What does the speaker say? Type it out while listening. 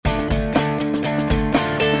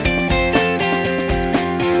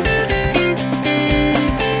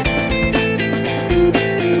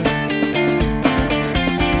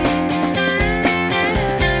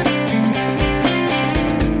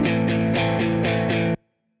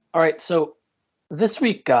All right, so this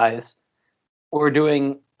week, guys, we're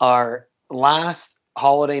doing our last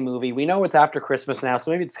holiday movie. We know it's after Christmas now,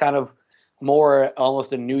 so maybe it's kind of more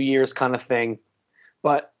almost a New Year's kind of thing.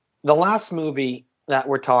 But the last movie that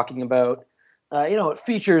we're talking about, it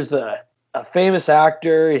features a famous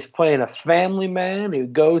actor. He's playing a family man who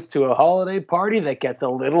goes to a holiday party that gets a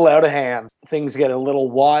little out of hand. Things get a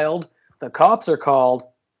little wild. The cops are called,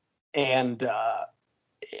 and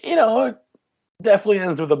it definitely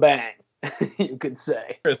ends with a bang. You could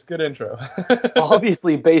say. Chris, good intro.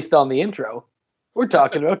 Obviously, based on the intro, we're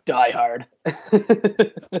talking about Die Hard.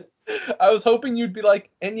 I was hoping you'd be like,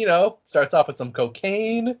 and starts off with some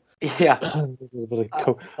cocaine. Yeah. This is a bit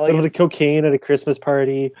of cocaine at a Christmas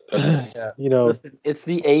party. Yeah. Listen, it's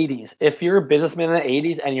the 80s. If you're a businessman in the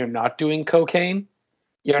 80s and you're not doing cocaine,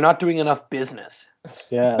 you're not doing enough business.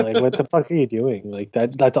 Yeah, like what the fuck are you doing? Like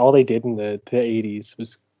that's all they did in the 80s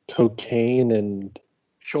was cocaine and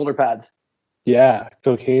shoulder pads. Yeah,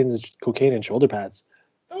 cocaine and shoulder pads.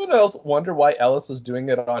 I would else wonder why Ellis was doing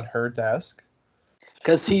it on her desk.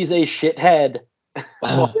 Because he's a shithead.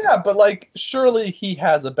 Yeah, but surely he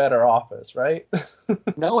has a better office, right?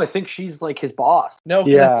 No, I think she's like his boss. No,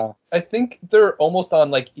 yeah. I think they're almost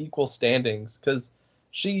on equal standings because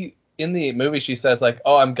in the movie she says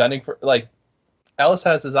oh, I'm gunning for Ellis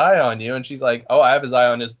has his eye on you, and she's like, oh, I have his eye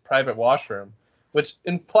on his private washroom, which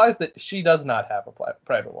implies that she does not have a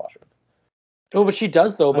private washroom. Oh, but she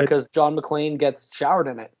does though because John McClane gets showered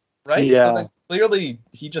in it. Right? Yeah. So then clearly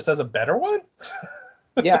he just has a better one.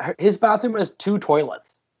 Yeah, his bathroom has 2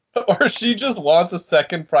 toilets. Or she just wants a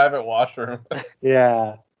second private washroom.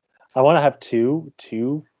 Yeah. I want to have two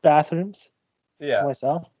bathrooms for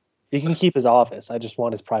myself. He can keep his office. I just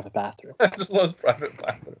want his private bathroom. I just want his private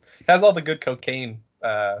bathroom. Has all the good cocaine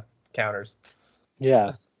counters.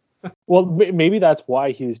 Yeah. Well, maybe that's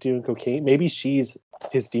why he was doing cocaine. Maybe she's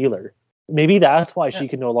his dealer. Maybe that's why she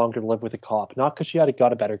can no longer live with a cop. Not because she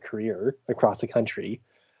got a better career across the country,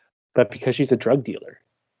 but because she's a drug dealer.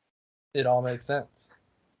 It all makes sense.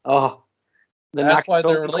 Oh, that's why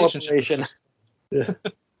their relationship.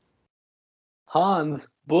 Hans,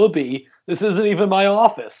 Booby, this isn't even my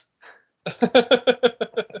office.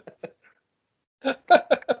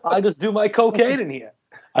 I just do my cocaine in here.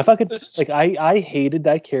 I fucking I hated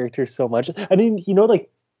that character so much. I mean,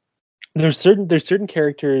 there's certain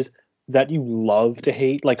characters that you love to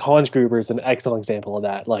hate. Like Hans Gruber is an excellent example of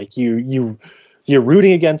that. Like you're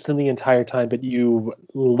rooting against him the entire time, but you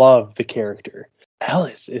love the character.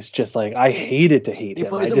 Ellis is just I hated to hate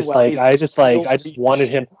him. I just wanted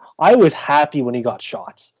him. I was happy when he got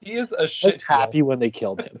shots. He is a shit. I was happy when they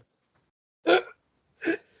killed him.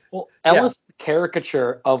 Well, Ellis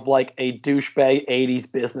caricature of a douchebag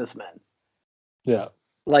 80s businessman. Yeah.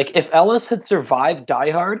 If Ellis had survived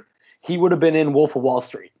Die Hard, he would have been in Wolf of Wall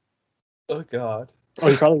Street. Oh God. Oh,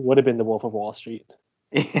 he probably would have been the Wolf of Wall Street.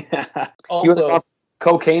 Yeah. Also,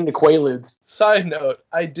 cocaine to Quaaludes. Side note,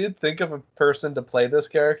 I did think of a person to play this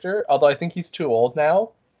character, although I think he's too old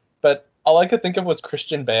now. But all I could think of was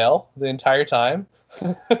Christian Bale the entire time.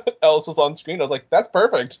 Ellis was on screen. I was like, that's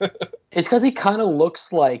perfect. It's because he kind of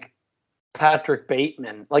looks like Patrick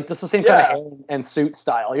Bateman. Just the same kind of hair and suit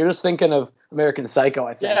style. You're just thinking of American Psycho,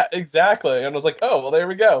 I think. Yeah, exactly. And I was like, oh, well, there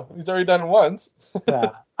we go. He's already done it once.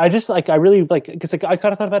 Yeah. I just I really because I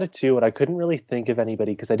kind of thought about it too, and I couldn't really think of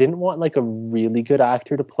anybody because I didn't want a really good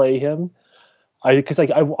actor to play him. I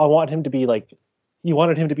want him to be you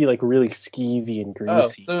wanted him to be really skeevy and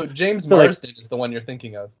greasy. Oh, so James Marsden is the one you're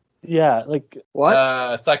thinking of. Yeah,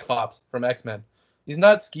 what? Cyclops from X-Men. He's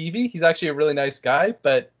not skeevy. He's actually a really nice guy,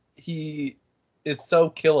 but he is so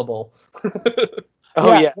killable.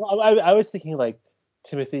 Oh yeah. Well, I was thinking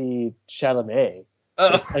Timothy Chalamet.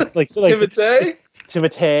 Timothée?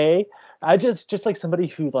 Timothée. I just somebody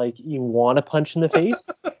who you want to punch in the face.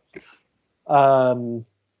 Timothée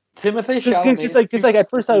Chalamet. Because at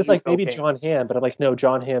first I was maybe John Hamm, but I'm no,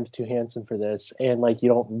 John Hamm's too handsome for this, and you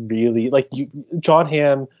don't really John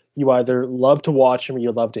Hamm. You either love to watch him or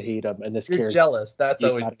you love to hate him, and You're jealous. That's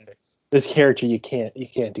always the case. This character you can't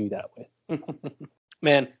do that with.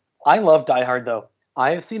 Man, I love Die Hard though.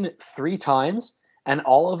 I have seen it 3 times, and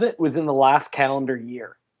all of it was in the last calendar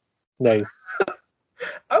year. Nice.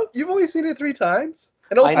 Oh, you've only seen it 3 times?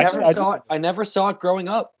 And I never saw it growing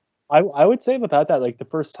up. I would say about that, the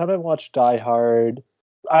first time I watched Die Hard,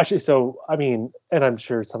 actually, so I mean, and I'm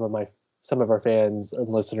sure some of our fans and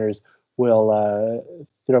listeners will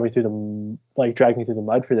throw me through drag me through the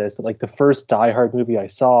mud for this. But the first Die Hard movie I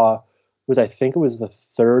saw was, I think it was the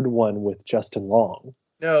 3rd one with Justin Long.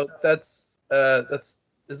 No, is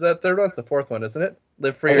that 3rd one? It's the 4th one, isn't it?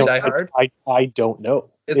 Live Free or Die Hard? I don't know.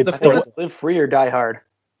 It's the 4th. Live Free or Die Hard.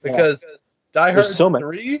 because Die There's Hard so many.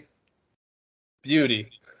 3, beauty.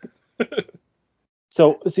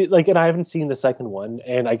 So see, like, and I haven't seen the second one,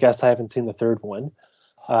 and I guess I haven't seen the third one.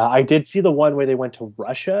 I did see the one where they went to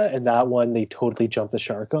Russia, and that one they totally jumped the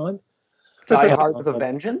shark on. Die Hard with a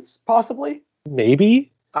Vengeance, possibly.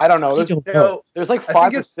 Maybe. I don't know. I There's, don't know. there's like I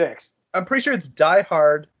 5 think or 6. I'm pretty sure it's Die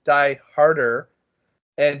Hard, Die Harder,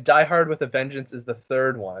 and Die Hard with a Vengeance is the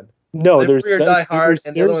third one. No, There's Die Hard,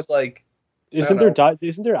 and the other one's like. Isn't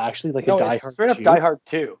there actually like No, a Die it's Hard straight up 2? Die Hard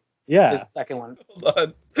 2. Yeah, Is the second one. Hold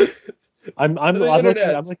on. I'm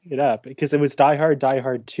internet. looking it up because it was Die Hard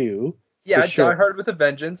 2. Yeah, For sure. Die Hard with a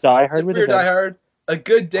Vengeance. Die Hard with a Die Vengeance. Hard. A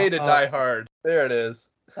Good Day to Die Hard. There it is.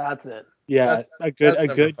 That's it. Yeah, That's a good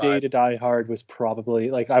number Day 5. to Die Hard was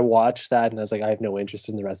probably like, I watched that and I was like, I have no interest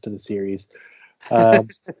in the rest of the series.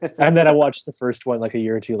 And then I watched the first one like a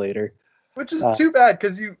year or two later. Which is too bad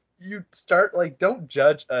because you start like, don't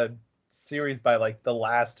judge a series by like the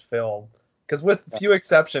last film, because with few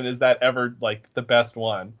exception is that ever like the best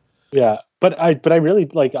one. Yeah, but I really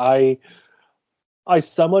like I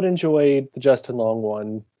somewhat enjoyed the Justin Long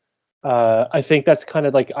one. I think that's kind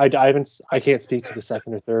of like I can't speak to the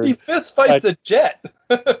second or third. He fist fights a jet.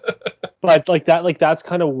 But that's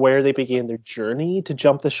kind of where they began their journey to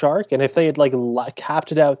jump the shark. And if they had like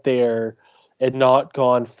capped it out there and not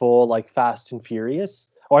gone full like Fast and Furious,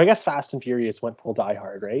 or I guess Fast and Furious went full Die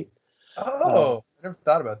Hard, right? Oh, I never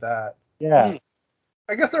thought about that. Yeah.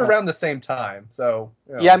 I guess they're around the same time, so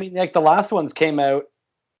you know. Yeah, I mean, like the last ones came out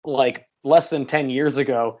like less than 10 years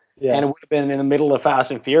ago, Yeah. and it would have been in the middle of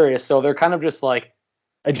Fast and Furious, so they're kind of just like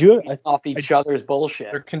off each other's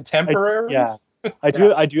bullshit. They're contemporaries. I do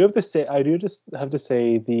have to say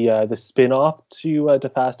the spin-off to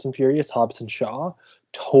Fast and Furious, Hobbs and Shaw,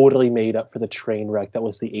 totally made up for the train wreck that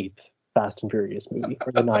was the 8th Fast and Furious movie,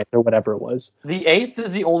 or the 9th, or whatever it was. The 8th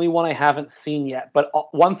is the only one I haven't seen yet, but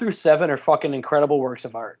 1 through 7 are fucking incredible works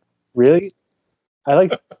of art. Really? I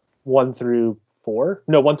like 1 through 4.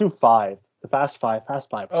 No, 1 through 5. The Fast Five.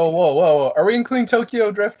 Oh, whoa. Are we including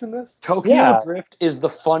Tokyo Drift in this? Tokyo Drift is the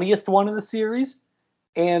funniest one in the series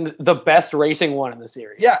and the best racing one in the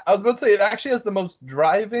series. Yeah, I was about to say, it actually has the most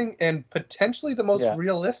driving and potentially the most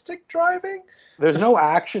realistic driving. There's no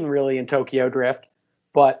action really in Tokyo Drift,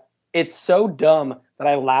 but it's so dumb that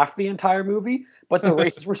I laughed the entire movie, but the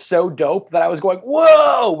races were so dope that I was going,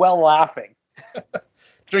 whoa, while laughing.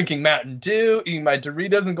 Drinking Mountain Dew, eating my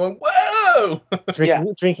Doritos, and going, whoa!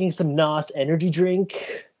 Drinking some NOS energy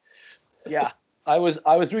drink. Yeah, I was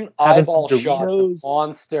doing eyeball shots of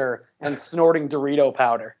Monster and snorting Dorito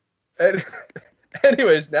powder. And,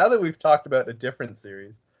 anyways, now that we've talked about a different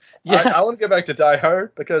series, I want to get back to Die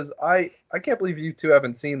Hard, because I can't believe you two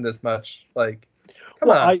haven't seen this much. Like, come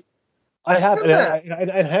on. I have,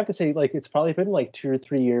 and I have to say, like, it's probably been like 2 or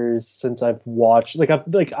 3 years since I've watched.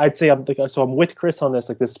 I'd say I'm with Chris on this.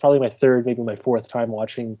 Like, this is probably my third, maybe my fourth time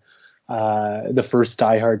watching the first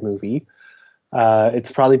Die Hard movie.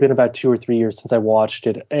 It's probably been about 2 or 3 years since I watched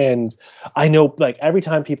it, and I know, like, every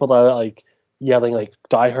time people are like yelling like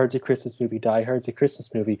Die Hard's a Christmas movie, Die Hard's a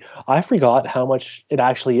Christmas movie, I forgot how much it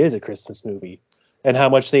actually is a Christmas movie, and how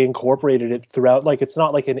much they incorporated it throughout. Like, it's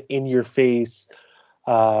not like an in-your-face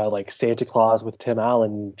like Santa Claus with Tim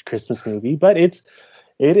Allen Christmas movie, but it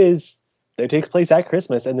takes place at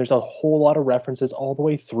Christmas, and there's a whole lot of references all the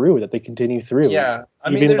way through that they continue through. Yeah, I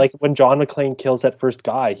mean, even like when John McClane kills that first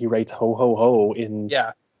guy, he writes "ho ho ho" in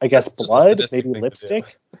I guess blood, maybe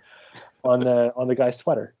lipstick on the guy's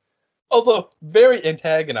sweater. Also, very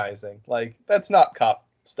antagonizing. Like, that's not cop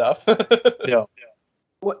stuff. No.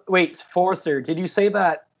 Wait, Forster, did you say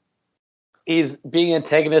that is being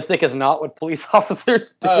antagonistic is not what police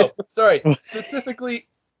officers do? Oh, sorry. Specifically,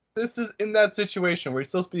 this is in that situation where you're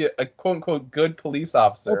supposed to be a quote unquote good police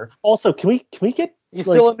officer. Also, can we get? He's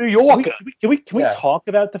still a New Yorker. Can we talk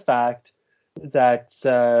about the fact that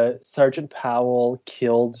Sergeant Powell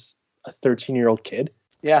killed a 13-year-old kid?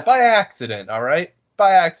 Yeah, by accident. All right,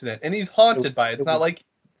 by accident, and he's haunted by it. It's not like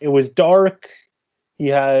it was dark. He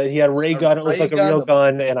had a ray gun. It looked like a real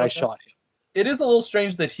gun, and I shot him. It is a little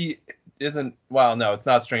strange that he isn't. Well, no, it's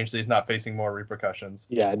not strange that he's not facing more repercussions.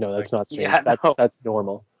 Yeah, no, that's not strange. Yeah, that's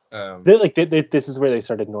normal. This this is where they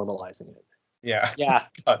started normalizing it. Yeah.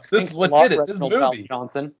 This is what did it. This movie.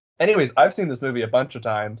 Johnson. Anyways, I've seen this movie a bunch of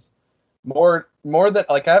times. More than,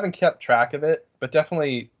 like, I haven't kept track of it, but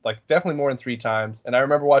definitely more than 3 times. And I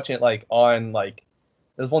remember watching it like on like,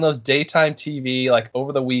 it was one of those daytime TV, like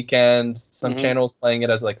over the weekend. Some channels playing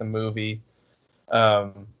it as like a movie.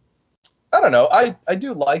 I don't know. I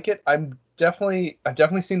do like it. I've definitely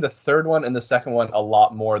seen the third one and the second one a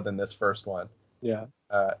lot more than this first one. Yeah.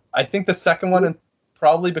 I think the second one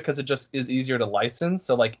probably because it just is easier to license,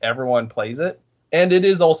 so like everyone plays it. And it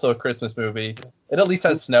is also a Christmas movie. It at least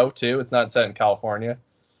has snow too. It's not set in California.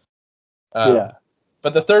 Yeah.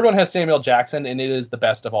 But the third one has Samuel Jackson, and it is the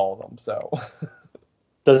best of all of them. So,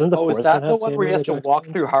 Doesn't the Oh, fourth is that one the have one where he Samuel has to Jackson? walk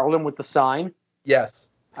through Harlem with the sign? yes,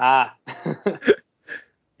 Ah.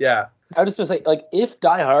 yeah, I was just gonna say, like, if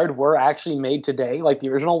Die Hard were actually made today, like the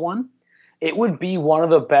original one, it would be one of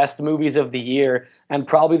the best movies of the year and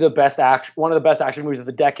probably one of the best action movies of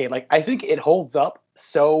the decade. Like, I think it holds up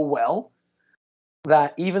so well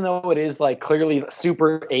that even though it is like clearly a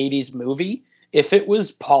super 80s movie, if it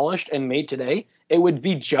was polished and made today, it would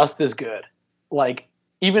be just as good. Like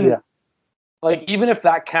even Yeah. like even if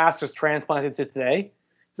that cast was transplanted to today,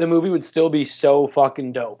 the movie would still be so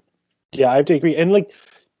fucking dope. Yeah, I have to agree. And like,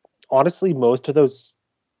 honestly, most of those,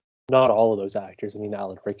 not all of those actors. I mean,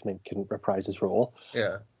 Alan Rickman can reprise his role.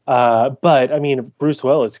 yeah. But I mean, Bruce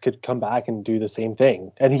Willis could come back and do the same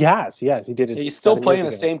thing, and he has. He did it. He's still 7 playing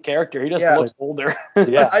years the ago. same character. He just Yeah. looks older.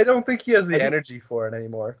 Yeah. I don't think he has the I think- energy for it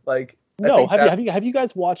anymore. Like, I No, think have you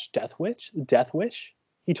guys watched Death Wish? Death Wish?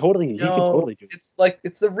 He can totally do it. It's like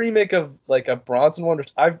it's the remake of like a Bronson Wonder.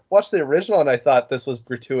 I've watched the original and I thought this was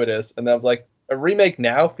gratuitous, and I was like, a remake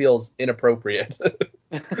now feels inappropriate.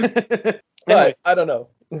 But Anyway, I don't know.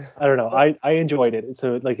 I don't know. I enjoyed it.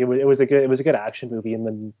 So like it was a good action movie, and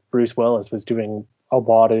then Bruce Willis was doing a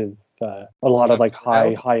lot of like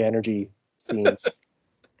high energy scenes.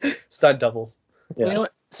 Stunt doubles. Yeah. you know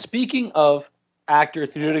what? Speaking of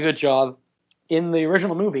actors who did a good job in the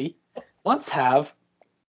original movie, let's have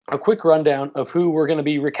a quick rundown of who we're going to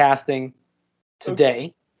be recasting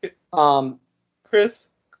today. Chris,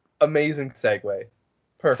 amazing segue.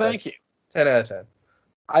 Perfect. Thank you. 10 out of 10.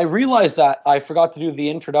 I realized that I forgot to do the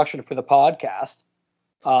introduction for the podcast,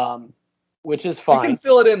 which is You fine. can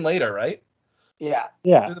fill it in later, right? Yeah,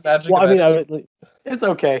 Yeah. Do the magic Well, of I mean, editing. it's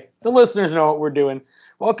okay. The listeners know what we're doing.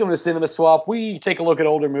 Welcome to Cinema Swap. We take a look at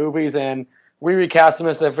older movies and we recast them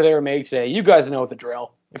as if they were made today. You guys know the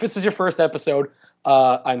drill. If this is your first episode,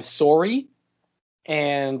 I'm sorry,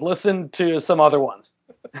 and listen to some other ones.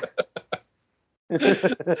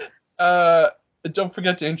 Don't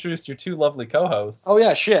forget to introduce your two lovely co-hosts. Oh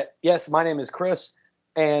yeah, shit. Yes, my name is Chris,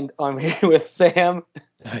 and I'm here with Sam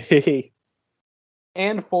Hey.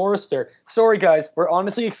 and Forrester. Sorry guys, we're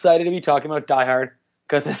honestly excited to be talking about Die Hard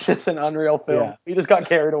because it's just an unreal film. Yeah. We just got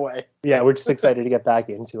carried away. Yeah, we're just excited to get back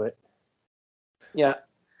into it. Yeah.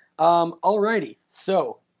 Alrighty.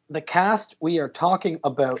 So the cast we are talking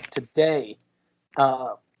about today,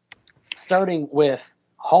 starting with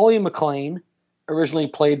Holly McClane, originally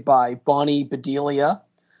played by Bonnie Bedelia,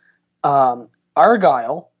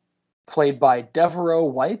 Argyle, played by Devereaux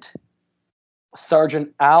White,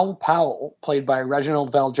 Sergeant Al Powell, played by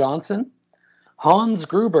Reginald Val Johnson, Hans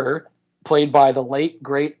Gruber, played by the late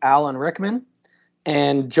great Alan Rickman,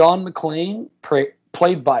 and John McClane,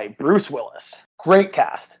 played by Bruce Willis. Great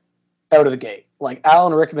cast out of the gate. Like,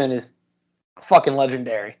 Alan Rickman is fucking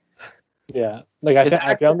legendary. Yeah, like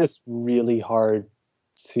I found this really hard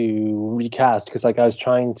to recast because like I was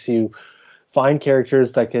trying to find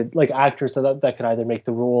characters that could like actors that could either make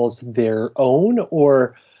the roles their own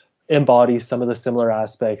or embody some of the similar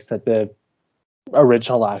aspects that the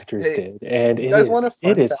original actors did, and you guys want a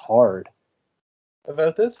fun it is fact? hard.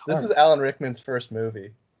 About this? This Hard. is Alan Rickman's first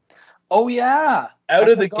movie. Oh, yeah. Out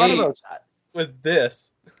I of the forgot gate about that. with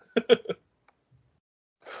this.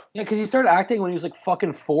 Yeah, because he started acting when he was like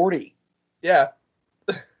fucking 40. Yeah.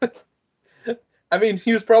 I mean,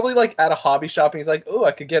 he was probably like at a hobby shop and he's like, oh,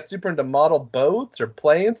 I could get super into model boats or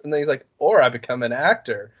planes. And then he's like, or I become an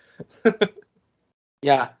actor.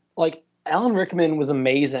 Yeah, like Alan Rickman was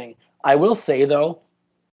amazing. I will say though,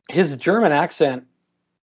 his German accent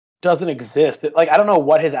doesn't exist. Like I don't know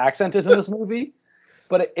what his accent is in this movie,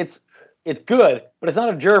 but it's good, but it's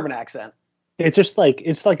not a German accent. It's just like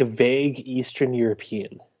a vague Eastern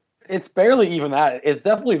European. It's barely even that. It's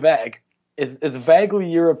definitely vague. It's vaguely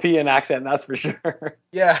European accent, that's for sure.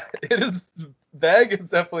 Yeah, it is. Vague is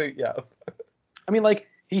definitely, yeah. I mean, like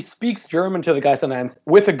he speaks German to the guy sometimes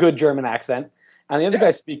with a good German accent, and the other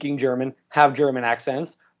guys speaking German have German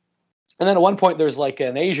accents. And then at one point, there's like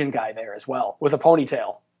an Asian guy there as well with a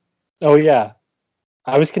ponytail. Oh yeah,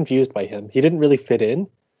 I was confused by him. He didn't really fit in.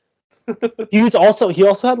 He also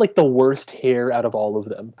had like the worst hair out of all of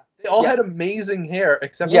them. They all Yeah. had amazing hair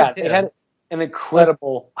except Yeah, for they him. had an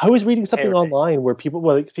incredible. I was reading something Hair. online where people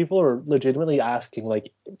are legitimately asking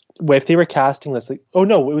like if they were casting this, like, oh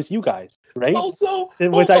no, it was you guys, right? Also,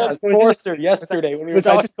 It was hold I on. just going to Forrester yesterday when we were was I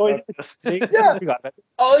talking just going about this. the Yeah. forgot that.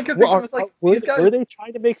 all I could think of was like, were, these guys, were they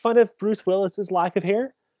trying to make fun of Bruce Willis's lack of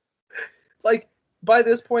hair? like, by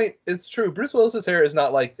this point, it's true. Bruce Willis's hair is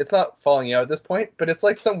not like it's not falling out at this point, but it's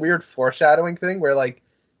like some weird foreshadowing thing where like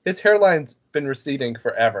his hairline's been receding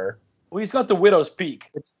forever. Well, he's got the widow's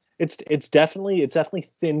peak. It's definitely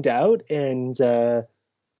thinned out and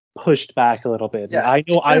pushed back a little bit. Yeah, I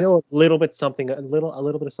know just- a little bit of something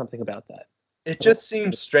about that. It just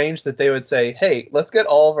seems strange that they would say, "Hey, let's get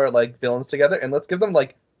all of our like villains together and let's give them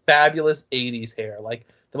like fabulous '80s hair, like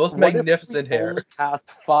the most What if magnificent we hair." only cast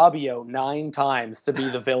Fabio 9 times to be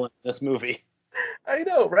the villain in this movie. I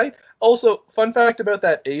know, right? Also, fun fact about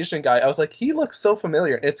that Asian guy, I was like, he looks so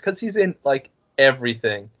familiar. It's because he's in like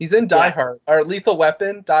everything. He's in Die Yeah. Hard, or Lethal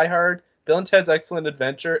Weapon, Die Hard, Bill and Ted's Excellent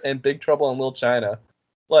Adventure, and Big Trouble in Little China.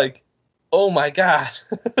 Like, oh my god.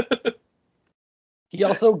 He's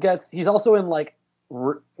also in like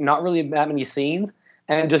not really that many scenes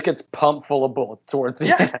and just gets pumped full of bullets towards the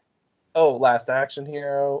Yeah. end. Oh, Last Action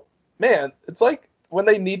Hero. Man, it's like when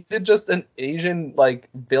they needed just an Asian like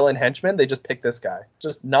villain henchman, they just picked this guy.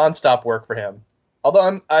 Just nonstop work for him.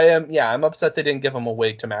 Although I'm upset they didn't give him a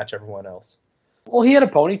wig to match everyone else. Well, he had a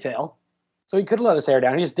ponytail, so he could have let his hair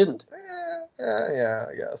down. He just didn't. Yeah,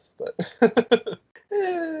 I guess. But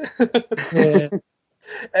Yeah.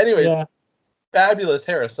 anyways, Yeah. fabulous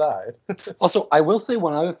hair aside. Also, I will say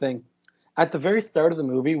one other thing. At the very start of the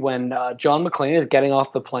movie, when John McClane is getting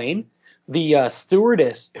off the plane, the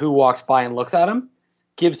stewardess who walks by and looks at him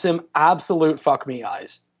gives him absolute fuck me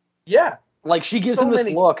eyes. Yeah, Like, she gives So him this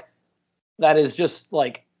many- look that is just,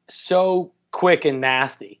 like, so quick and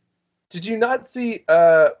nasty. did you not see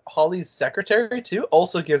Holly's secretary too?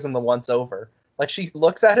 Also gives him the once over. Like she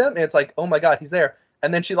looks at him and it's like, oh my god, he's there.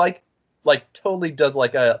 And then she like totally does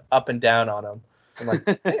like a up and down on him. I'm like,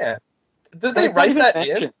 man, did they It's not write even that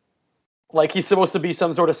mentioned. in? Like, he's supposed to be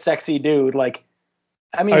some sort of sexy dude. Like,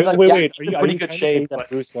 I mean, like, Wait, yeah, wait. he's Are in you pretty trying good to say shape. that But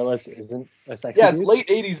Bruce Willis isn't a sexy Yeah, it's dude? late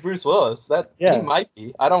 '80s Bruce Willis. That Yeah. he might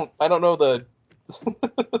be. I don't know the.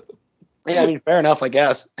 yeah, I mean, fair enough, I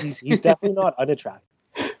guess. He's definitely not unattractive.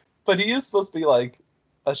 But he is supposed to be like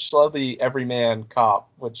a schlubby everyman cop,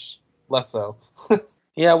 which less so.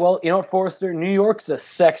 Yeah, well, you know what, Forrester? New York's a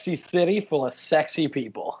sexy city full of sexy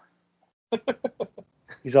people.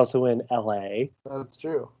 He's also in L.A. That's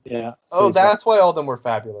true. Yeah. so Oh, he's got- that's why all of them were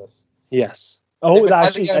fabulous. yes. They've Oh, been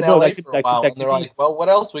actually, living in no, LA that could, for a that while, could, that and they're could be. like, well, what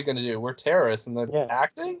else are we gonna do? We're terrorists, and then Yeah.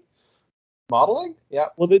 acting, modeling. Yeah,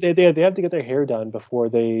 Well, they have to get their hair done before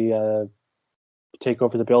they take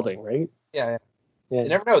over the building, right? yeah. Yeah. You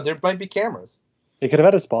never know. There might be cameras. They could have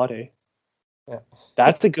had a spotty. Yeah.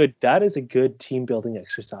 That is a good team building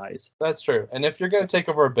exercise. That's true. And if you're gonna take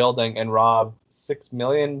over a building and rob $6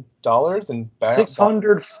 million in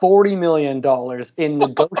 $640 million in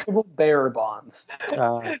negotiable bearer bonds.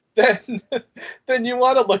 then you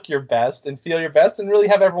want to look your best and feel your best and really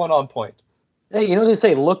have everyone on point. Hey, you know what they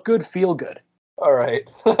say? Look good, feel good. All right.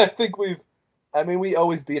 I think we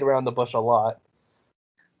always beat around the bush a lot.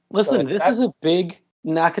 Listen, But this that- is a big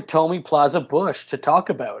Nakatomi Plaza bush to talk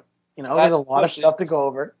about. You know, That there's a lot of bush stuff to is- go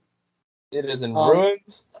over. It is in Um,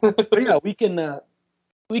 ruins. But yeah, we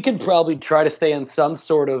can probably try to stay in some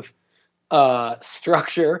sort of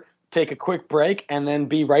structure, take a quick break, and then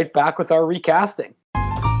be right back with our recasting.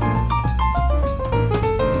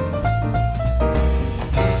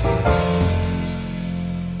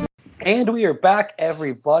 And we are back,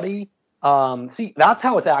 everybody. See, that's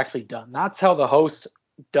how it's actually done. That's how the host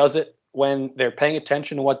does it when they're paying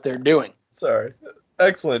attention to what they're doing. Sorry.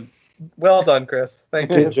 Excellent. Well done, Chris.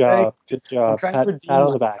 Thank you. Good job. Good job. trying to Pat, redeem pat on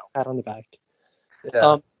the myself. back. Pat on the back.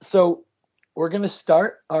 Yeah. So we're going to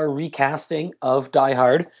start our recasting of Die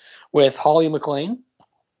Hard with Holly McClane.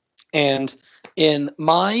 And in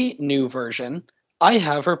my new version, I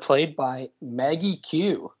have her played by Maggie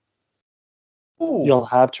Q. Ooh. You'll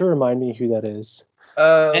have to remind me who that is.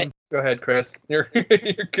 Go ahead, Chris. You're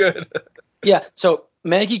good. Yeah, so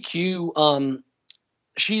Maggie Q,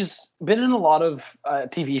 she's been in a lot of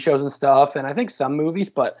TV shows and stuff, and I think some movies,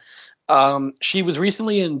 but she was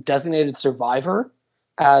recently in Designated Survivor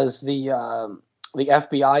as the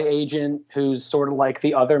FBI agent who's sort of like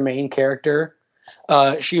the other main character.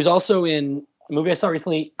 She was also in a movie I saw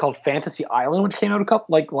recently called Fantasy Island, which came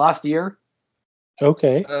out last year.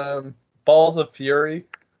 Okay. Balls of Fury.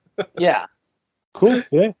 Yeah, Cool.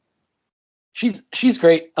 Yeah. she's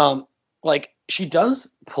great. Like, she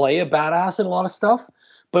does play a badass in a lot of stuff,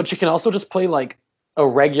 but she can also just play like a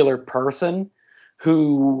regular person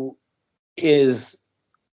who is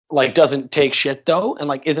like doesn't take shit though, and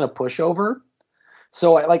like isn't a pushover.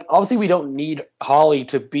 So like obviously we don't need Holly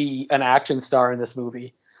to be an action star in this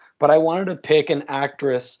movie, but I wanted to pick an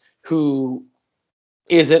actress who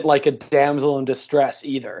isn't like a damsel in distress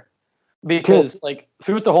either, because like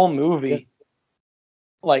throughout the whole movie,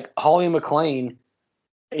 like Holly McClane,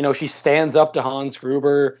 she stands up to Hans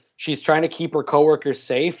Gruber. She's trying to keep her coworkers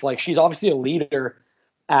safe. Like, she's obviously a leader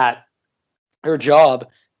at her job,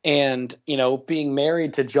 and being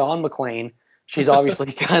married to John McClane, she's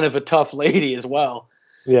obviously kind of a tough lady as well.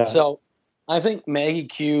 Yeah. So I think Maggie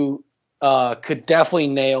Q could definitely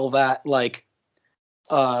nail that, like,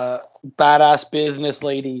 badass business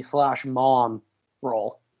lady / mom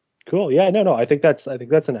role. Cool. Yeah. No. I think that's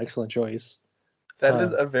an excellent choice. That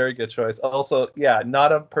is a very good choice. Also, yeah,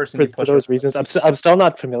 not a person for, you push for those her. reasons. I'm still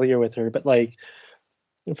not familiar with her, but like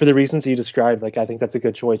for the reasons you described, like I think that's a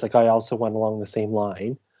good choice. Like I also went along the same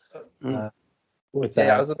line with that.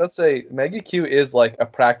 Yeah, I was about to say Maggie Q is like a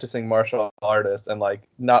practicing martial artist and like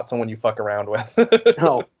not someone you fuck around with.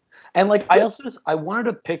 No. And like I wanted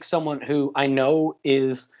to pick someone who I know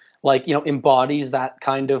is like, embodies that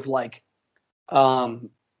kind of like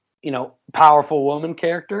powerful woman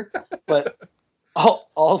character, but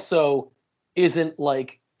also isn't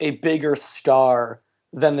like a bigger star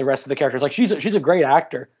than the rest of the characters. Like she's a great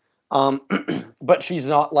actor, but she's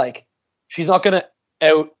not gonna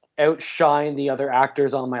outshine the other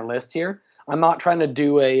actors on my list here. I'm not trying to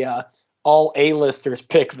do a all A-listers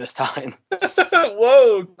pick this time.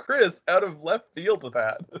 Whoa, Chris, out of left field with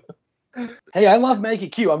that. Hey, I love Maggie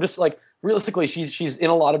Q. I'm just like, realistically, she's in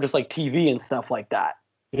a lot of just like TV and stuff like that.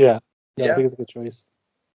 Yeah. I think it's a good choice.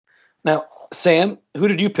 Now, Sam, who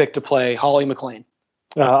did you pick to play Holly McClane?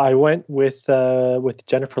 I went with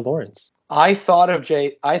Jennifer Lawrence. I thought of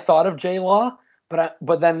J Law,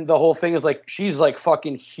 but then the whole thing is like she's like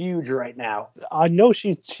fucking huge right now. No,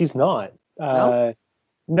 she's not. No?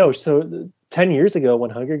 No. So 10 years ago when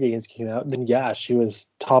Hunger Games came out, then yeah, she was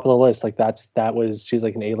top of the list. Like she's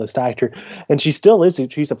like an A-list actor, and she still is.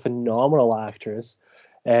 She's a phenomenal actress.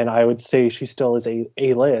 And I would say she still is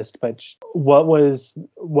A-list, but what was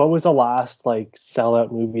the last like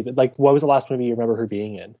sellout movie what was the last movie you remember her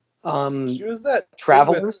being in? She was that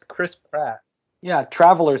Travelers, with Chris Pratt. Yeah,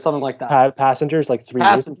 Travelers, something like that. Passengers, like 3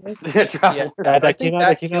 years ago. Yeah, Travelers. Yeah, that came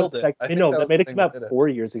out. That made it come out 4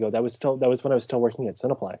 years ago. That was when I was still working at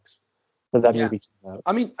Cineplex. That movie came out.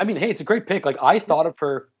 I mean, hey, it's a great pick. Like I thought of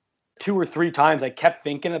her 2 or 3 times. I kept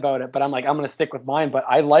thinking about it, but I'm like, I'm gonna stick with mine. But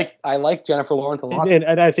I like Jennifer Lawrence a lot,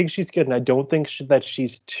 and I think she's good. And I don't think that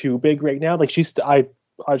she's too big right now. Like she's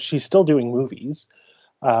still doing movies.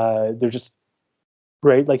 They're just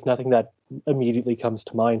right, like nothing that immediately comes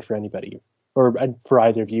to mind for anybody or for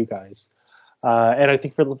either of you guys. And I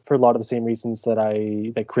think for a lot of the same reasons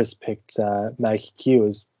that Chris picked Maggie Q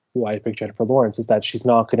is why I picked Jennifer Lawrence, is that she's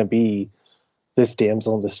not going to be this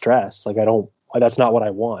damsel in distress. Like that's not what I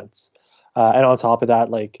want. And on top of that,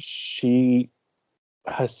 like she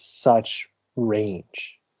has such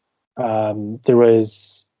range. There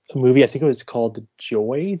was a movie, I think it was called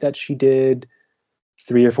Joy, that she did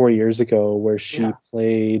 3 or 4 years ago, where she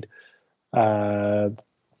played a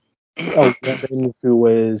woman who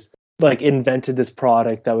was like invented this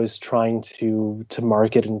product that was trying to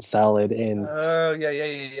market and sell it. And yeah,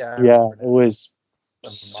 it was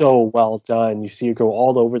so well done. You see her go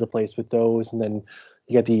all over the place with those, and then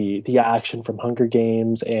you get the action from Hunger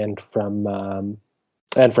Games and from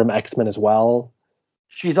X-Men as well.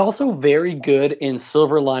 She's also very good in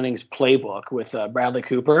Silver Linings Playbook with Bradley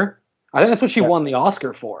Cooper. I think that's what she won the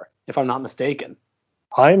Oscar for, if I'm not mistaken.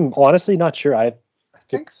 I'm honestly not sure. I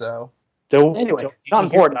think so. Anyway, not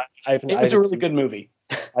important. It was a really good movie.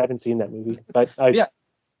 I haven't seen that movie, but yeah,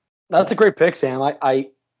 that's a great pick, Sam.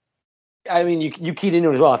 I mean, you keyed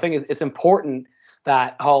into it as well. I think it's important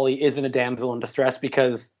that Holly isn't a damsel in distress,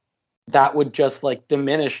 because that would just like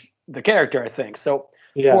diminish the character, I think. So,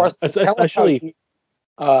 yeah, for us, especially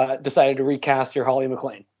decided to recast your Holly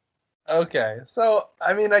McClane. Okay, so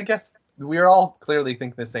I mean, I guess we're all clearly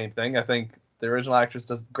thinking the same thing. I think the original actress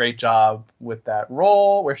does a great job with that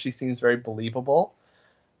role, where she seems very believable.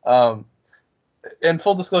 In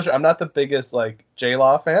full disclosure, I'm not the biggest like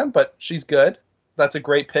J-Law fan, but she's good. That's a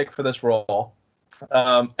great pick for this role.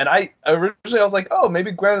 And I was like, oh,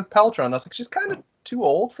 maybe Gwyneth Paltrow. And I was like, she's kind of too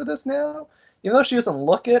old for this now. Even though she doesn't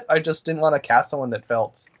look it, I just didn't want to cast someone that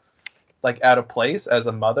felt like out of place as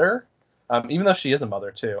a mother. Even though she is a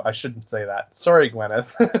mother too. I shouldn't say that. Sorry,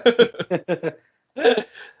 Gwyneth.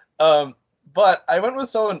 But I went with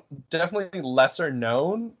someone definitely lesser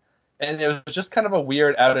known, and it was just kind of a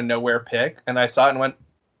weird out of nowhere pick. And I saw it and went,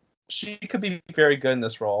 she could be very good in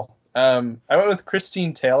this role. I went with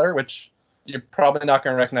Christine Taylor, which you're probably not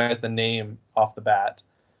going to recognize the name off the bat.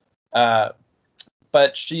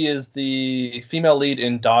 But she is the female lead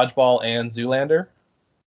in Dodgeball and Zoolander.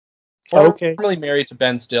 Formerly married to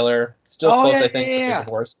Ben Stiller. Still close, I think, but they're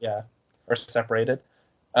divorced. Yeah. Or separated.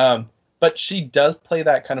 but she does play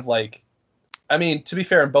that kind of like, I mean, to be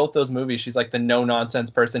fair, in both those movies, she's like the no nonsense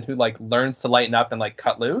person who like learns to lighten up and like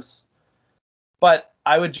cut loose. But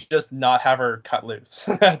I would just not have her cut loose.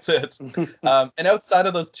 That's it. And outside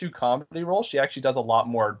of those two comedy roles, she actually does a lot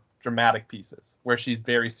more dramatic pieces where she's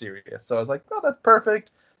very serious. So I was like, oh, that's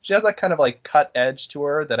perfect. She has that kind of like cut edge to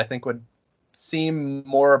her that I think would seem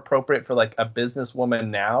more appropriate for like a businesswoman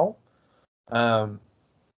now.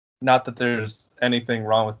 Not that there's anything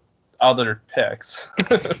wrong with other picks.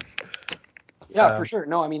 Yeah, for sure.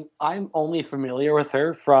 No, I mean, I'm only familiar with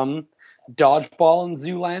her from Dodgeball and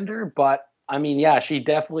Zoolander, but I mean, yeah, she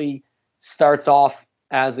definitely starts off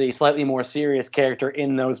as a slightly more serious character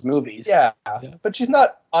in those movies. Yeah, but she's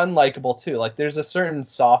not unlikable too. Like, there's a certain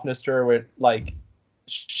softness to her where, like,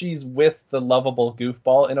 she's with the lovable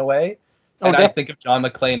goofball in a way. And I think of John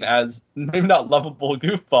McClane as maybe not lovable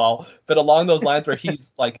goofball, but along those lines where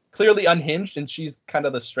he's like clearly unhinged and she's kind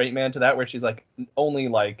of the straight man to that, where she's like only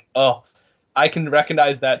like, oh, I can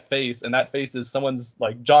recognize that face, and that face is someone's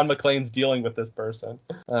like John McClane's dealing with this person.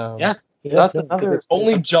 Yeah, that's another.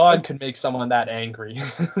 Only John could make someone that angry.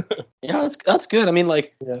 Yeah, that's good. I mean,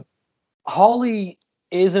 like, Holly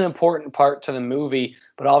is an important part to the movie,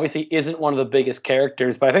 but obviously isn't one of the biggest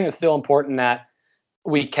characters. But I think it's still important that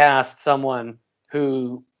we cast someone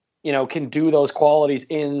who, you know, can do those qualities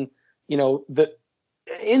in, you know, the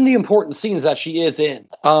important scenes that she is in.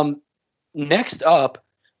 Next up,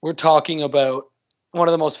 we're talking about one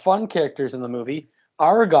of the most fun characters in the movie,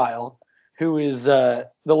 Argyle, who is the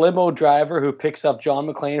limo driver who picks up John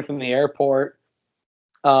McClane from the airport,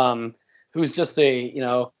 who's just a, you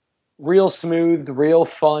know, real smooth, real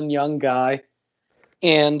fun young guy.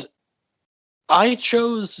 And I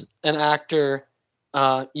chose an actor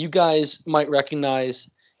you guys might recognize.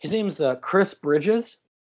 His name's Chris Bridges.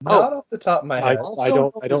 Not off the top of my head. I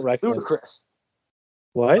don't recognize. Chris.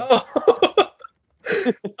 What?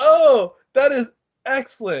 Oh, that is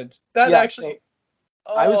excellent. That actually.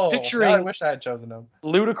 I was picturing. I wish I had chosen him.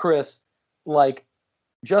 Ludacris, like,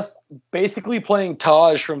 just basically playing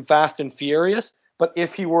Taj from Fast and Furious, but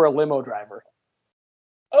if he were a limo driver.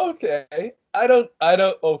 Okay. I don't.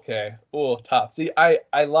 Okay. Oh, top. See, I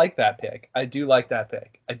like that pick. I do like that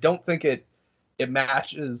pick. I don't think it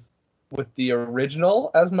matches with the original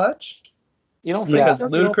as much. You don't think because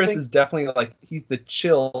Ludacris is definitely like, he's the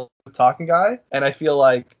chill talking guy, and I feel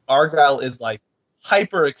like Argyle is like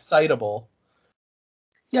hyper excitable.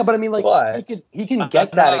 Yeah, but I mean, like, he can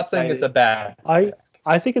get that. I'm not saying it's a bad.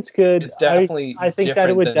 I think it's good. It's definitely I think that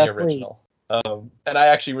it would definitely the original. And I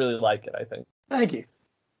actually really like it. I think. Thank you.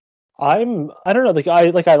 I don't know. I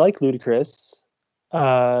like Ludacris.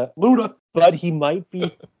 Luda, but he might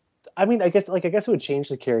be. I mean, I guess it would change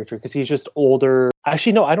the character because he's just older.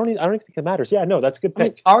 Actually, no, I don't even think it matters. Yeah, no, that's a good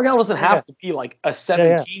pick. I mean, Argyle doesn't have to be like a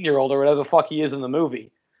 17-year-old or whatever the fuck he is in the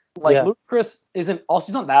movie. Like, Ludacris isn't. Also,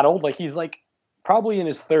 he's not that old. Like, he's like probably in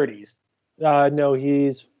his 30s. No,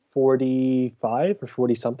 he's 45 or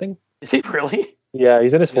 40 something. Is he really? Yeah,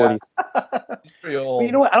 he's in his 40s. He's pretty old. But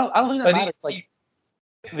you know what? I don't think that matters. Like,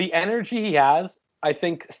 the energy he has, I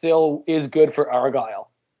think, still is good for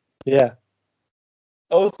Argyle. Yeah.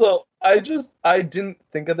 Also, I didn't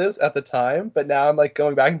think of this at the time, but now I'm like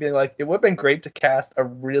going back and being like, it would have been great to cast a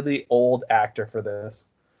really old actor for this.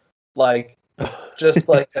 Like, just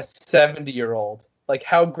like a 70-year-old. Like,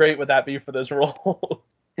 how great would that be for this role?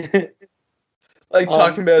 Like,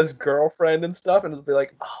 talking about his girlfriend and stuff, and it'll be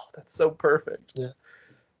like, oh, that's so perfect. Yeah.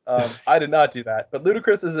 I did not do that. But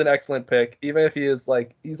Ludacris is an excellent pick, even if he is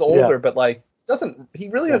like, he's older, but like, he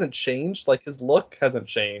really hasn't changed. Like, his look hasn't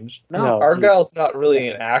changed. No, Argyle's not really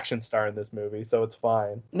an action star in this movie, so it's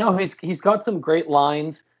fine. No, he's got some great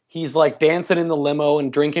lines. He's like dancing in the limo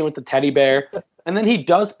and drinking with the teddy bear. And then he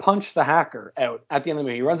does punch the hacker out at the end of the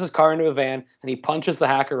movie. He runs his car into a van and he punches the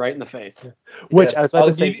hacker right in the face. Which, I was about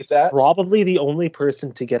to say, is probably the only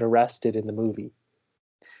person to get arrested in the movie.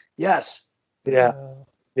 Yes. Yeah.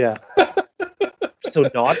 Yeah. So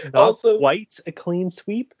not also, quite a clean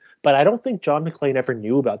sweep, but I don't think John McClane ever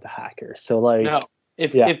knew about the hacker. So, like, no.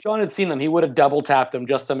 If John had seen them, he would have double tapped them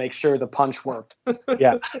just to make sure the punch worked.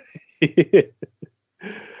 Yeah.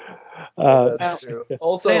 That's true.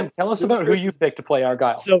 Also, Sam, tell us about who you picked to play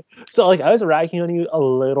Argyle. So like, I was ragging on you a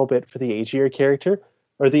little bit for the age of your character,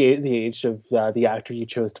 or the age of the actor you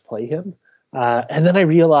chose to play him, and then I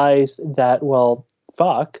realized that, well,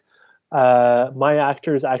 fuck, my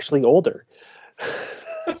actor is actually older.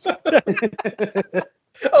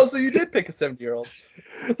 Oh, so you did pick a 70-year-old?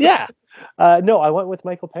 Yeah. No, I went with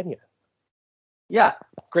Michael Pena. Yeah,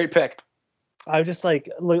 great pick. I'm just like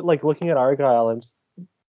looking at Argyle. I'm just,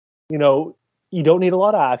 you know, you don't need a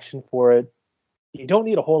lot of action for it. you don't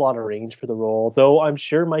need a whole lot of range for the role, though I'm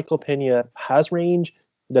sure Michael Pena has range,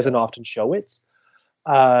 doesn't often show it.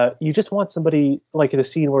 You just want somebody like the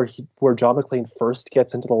scene where John McClane first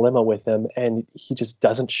gets into the limo with him and he just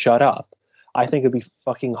doesn't shut up. I think it'd be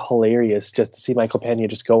fucking hilarious just to see Michael Pena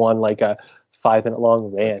just go on like a 5-minute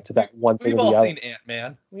long rant about one thing We've or the all other. seen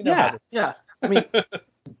Ant-Man. We know how this yeah. I mean,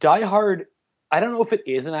 Die Hard, I don't know if it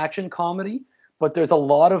is an action comedy, but there's a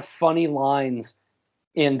lot of funny lines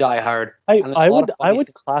in Die Hard. I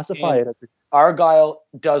would classify it as Argyle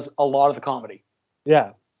does a lot of the comedy.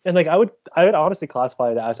 Yeah. And like I would honestly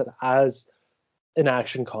classify it as an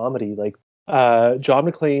action comedy. Like John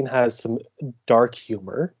McClane has some dark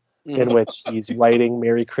humor in which he's writing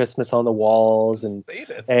Merry Christmas on the walls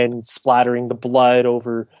and splattering the blood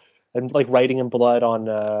over and like writing in blood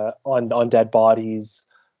on dead bodies.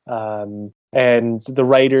 And the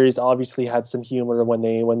writers obviously had some humor when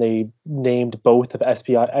they named both of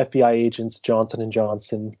FBI agents Johnson and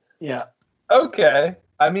Johnson. Yeah. Okay.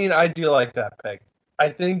 I mean, I do like that pick. I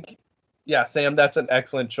think, yeah, Sam, that's an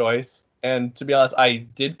excellent choice. And to be honest, I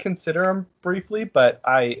did consider him briefly, but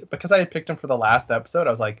because I had picked him for the last episode, I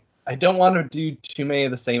was like, I don't want to do too many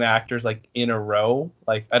of the same actors like in a row.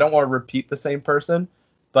 Like, I don't want to repeat the same person,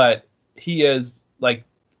 but he is like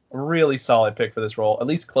a really solid pick for this role, at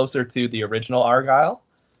least closer to the original Argyle.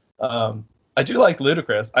 I do like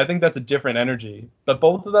Ludacris. I think that's a different energy, but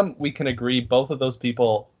both of them, we can agree, both of those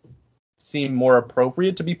people seem more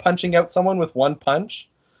appropriate to be punching out someone with one punch.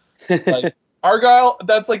 Like Argyle,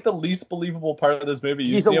 that's like the least believable part of this movie.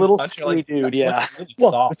 He's a little sweet dude, yeah. Really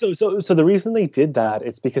well, so the reason they did that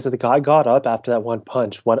is because if the guy got up after that one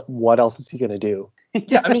punch, what else is he gonna do?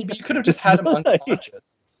 Yeah, I mean, but you could have just had him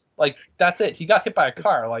unconscious. Like that's it. He got hit by a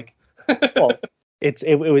car. Like, well, it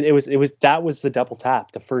was that was the double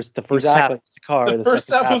tap. The first exactly. tap was the car. The first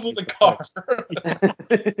tap was with the car.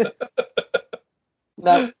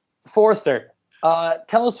 Now, Forrester,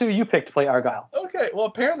 tell us who you picked to play Argyle. Okay, well,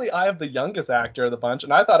 apparently I have the youngest actor of the bunch,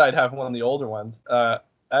 and I thought I'd have one of the older ones.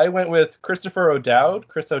 I went with Chris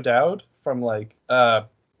O'Dowd from like,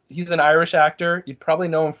 he's an Irish actor. You'd probably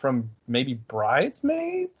know him from maybe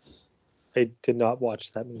Bridesmaids. I did not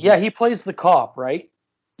watch that movie. Yeah, he plays the cop, right?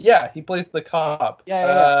 Yeah, he plays the cop.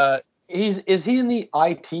 Yeah. Is he in the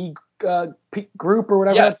IT group or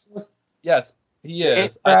whatever? Yes, he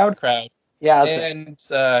is. IT Crowd. Yeah, and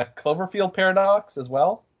Cloverfield Paradox as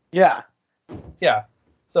well. Yeah.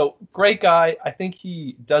 So great guy. I think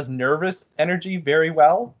he does nervous energy very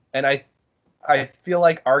well, and I feel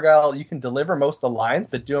like Argyle, you can deliver most of the lines,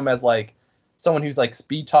 but do them as like someone who's like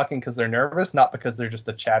speed talking because they're nervous, not because they're just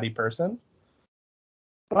a chatty person.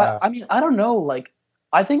 But I mean, I don't know. Like,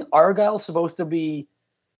 I think Argyle's supposed to be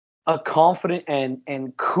a confident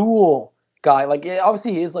and cool guy. Like,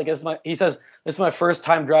 obviously he is. Like, he says this is my first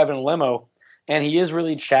time driving a limo. And he is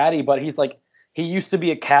really chatty, but he's like, he used to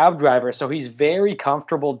be a cab driver, so he's very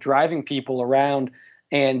comfortable driving people around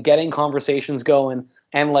and getting conversations going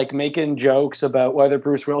and like making jokes about whether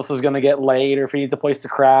Bruce Willis is going to get laid or if he needs a place to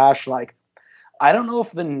crash. Like, I don't know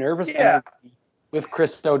if the nervous energy with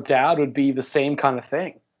Chris O'Dowd would be the same kind of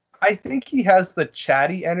thing. I think he has the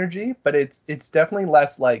chatty energy, but it's definitely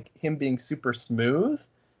less like him being super smooth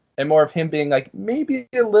and more of him being like maybe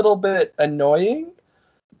a little bit annoying.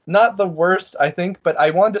 Not the worst, I think, but I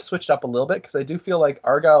wanted to switch it up a little bit because I do feel like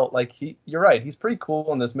Argyle, like you're right, he's pretty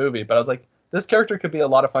cool in this movie, but I was like, this character could be a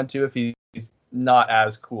lot of fun too if he's not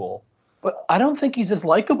as cool. But I don't think he's as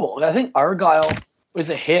likable. I think Argyle was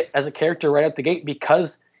a hit as a character right out the gate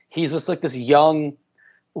because he's just like this young,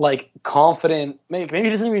 like confident, maybe he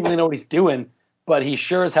doesn't even really know what he's doing, but he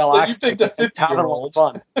sure as hell acts like a 50-year-old.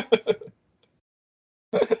 Fun.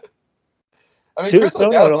 I mean, Chris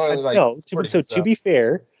O'Dowd's like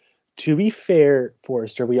to be fair,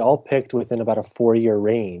 Forrester, we all picked within about a 4-year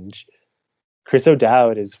range. Chris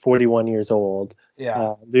O'Dowd is 41 years old.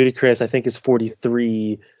 Yeah. Ludacris, I think, is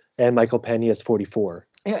 43, and Michael Pena is 44.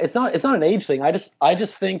 Yeah, it's not an age thing. I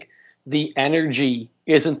just think the energy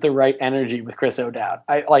isn't the right energy with Chris O'Dowd.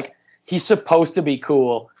 He's supposed to be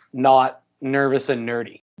cool, not nervous and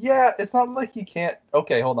nerdy. Yeah, it's not like he can't.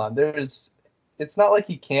 Okay, hold on. It's not like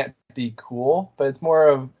he can't be cool, but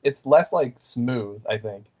it's less like smooth, I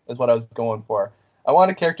think, is what I was going for. I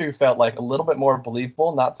want a character who felt like a little bit more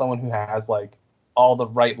believable, not someone who has like all the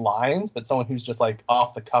right lines, but someone who's just like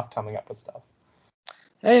off the cuff coming up with stuff.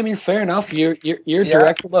 Hey, I mean, fair enough. You're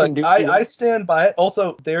direct. Look, I stand by it.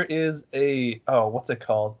 Also, there is what's it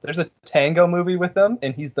called? There's a Tango movie with them,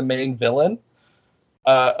 and he's the main villain.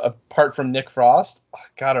 Apart from Nick Frost,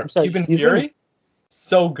 Cuban Fury,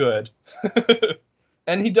 so good.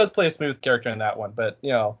 And he does play a smooth character in that one, but he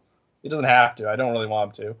doesn't have to. I don't really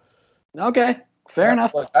want him to. Okay. Fair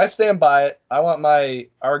enough. Look, I stand by it. I want my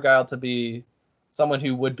Argyle to be someone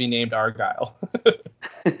who would be named Argyle.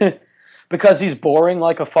 Because he's boring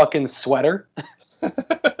like a fucking sweater.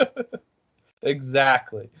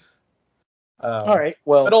 Exactly. All right.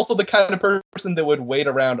 Well, But also the kind of person that would wait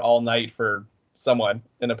around all night for someone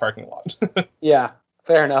in a parking lot. yeah,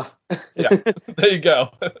 fair enough. Yeah, there you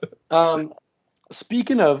go.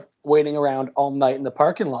 Speaking of waiting around all night in the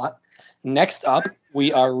parking lot, next up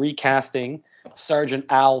we are recasting Sergeant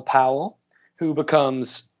Al Powell, who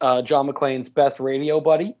becomes John McClane's best radio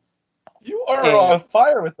buddy. You are on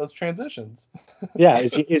fire with those transitions. Yeah,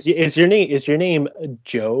 is your name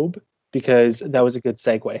Job? Because that was a good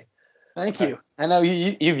segue. Thank you. I know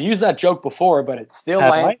you've used that joke before, but it still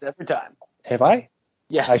lands every time. Have I?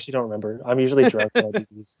 Yes. I actually don't remember. I'm usually drunk on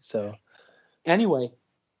these, so. Anyway,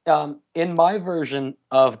 in my version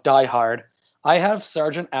of Die Hard, I have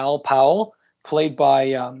Sergeant Al Powell, played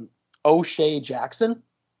by O'Shea Jackson,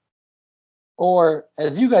 or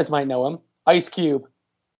as you guys might know him, Ice Cube.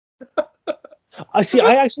 I see.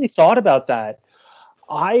 I actually thought about that.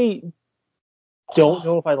 I don't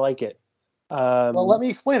know if I like it. Well, let me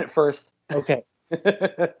explain it first. Okay.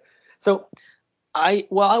 So, I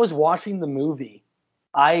was watching the movie,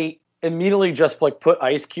 I immediately just put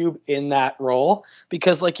Ice Cube in that role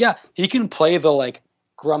because he can play the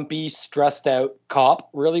grumpy, stressed out cop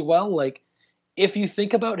really well. If you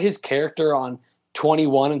think about his character on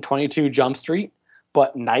 21 and 22 Jump Street,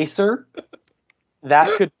 but nicer,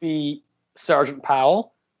 that could be Sergeant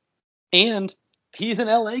Powell. And he's an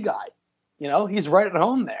LA guy. He's right at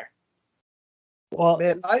home there. Well,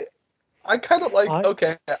 man, I kind of like.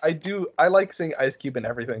 Okay, I like seeing Ice Cube and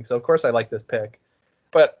everything, so of course I like this pick.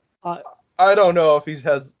 But I don't know if he's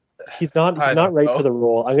not right for the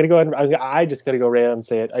role. I'm gonna go ahead and I just gotta go right out and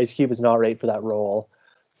say it. Ice Cube is not right for that role.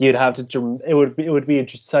 You'd have to. It would be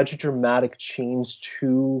such a dramatic change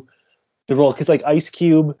to the role because Ice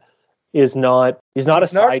Cube is not. He's not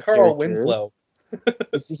Carl character. Winslow.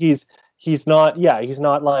 He's not. Yeah, he's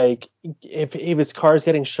not if his car's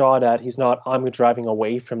getting shot at. He's not. I'm driving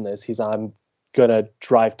away from this. I'm gonna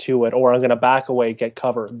drive to it, or I'm gonna back away, get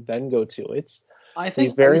cover, then go to it. I think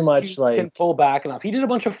he's very much can pull back enough. He did a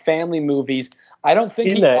bunch of family movies. I don't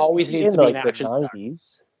think he always needs to be an action star.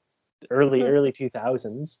 Early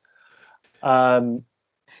 2000s.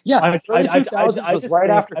 Yeah, early 2000s was right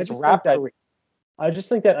after his rap career. I just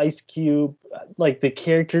think that Ice Cube, the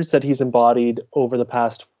characters that he's embodied over the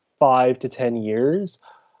past 5 to 10 years,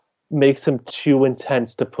 makes him too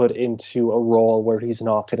intense to put into a role where he's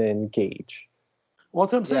not going to engage. Well,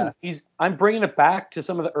 that's what I'm saying. Yeah. I'm bringing it back to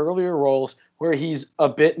some of the earlier roles where he's a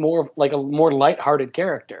bit more a more lighthearted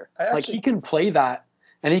character. He can play that,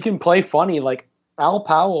 and he can play funny. Al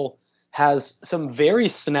Powell has some very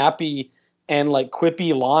snappy and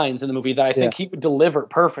quippy lines in the movie that I think he would deliver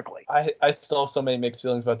perfectly. I still have so many mixed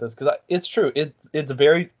feelings about this because it's true. It's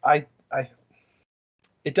very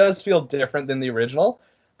it does feel different than the original,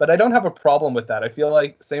 but I don't have a problem with that. I feel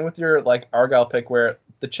same with your Argyle pick where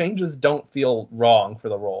the changes don't feel wrong for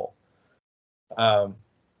the role.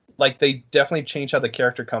 They definitely change how the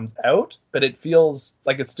character comes out, but it feels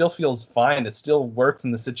it still feels fine. It still works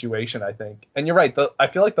in the situation, I think. And you're right. I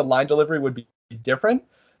feel the line delivery would be different,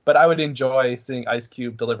 but I would enjoy seeing Ice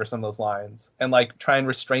Cube deliver some of those lines and try and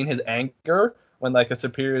restrain his anger when a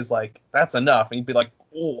superior is that's enough, and he'd be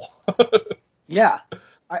oh. Yeah.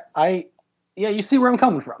 You see where I'm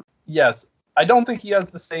coming from. Yes. I don't think he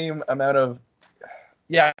has the same amount of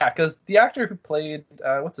because the actor who played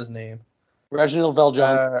what's his name? Reginald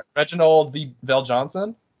VelJohnson. Reginald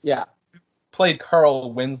VelJohnson? Yeah. Played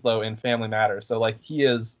Carl Winslow in Family Matters. So he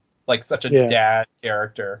is such a dad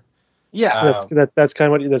character. Yeah. That's kind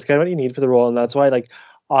of what you need for the role, and that's why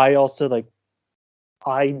I also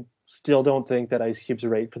I still don't think that Ice Cube's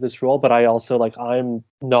right for this role, but I also I'm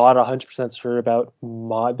not 100% sure about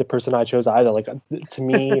the person I chose either. To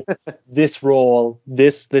me, this role,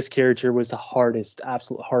 this character was the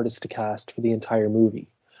absolute hardest to cast for the entire movie.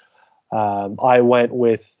 I went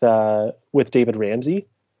with David Ramsey,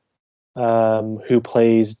 who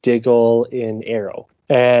plays Diggle in Arrow,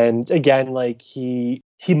 and again, he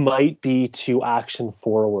might be too action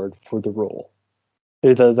forward for the role.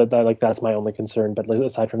 That's my only concern. But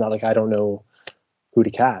aside from that, I don't know who to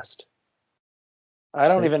cast. I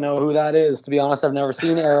don't even know who that is. To be honest, I've never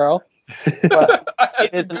seen Arrow. But it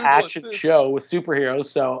is an action show with superheroes,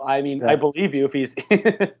 so I mean, I believe you if he's.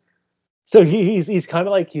 So he's kind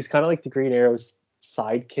of like the Green Arrow's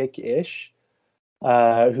sidekick ish,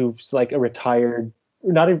 who's a retired,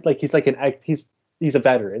 not even he's a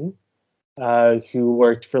veteran, who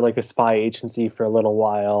worked for a spy agency for a little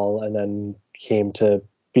while and then came to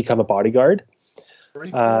become a bodyguard.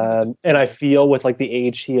 And I feel with like the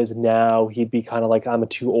age he is now, he'd be kind of like, I'm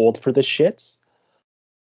too old for the shits.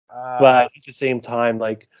 But at the same time,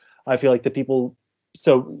 like I feel like the people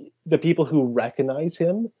who recognize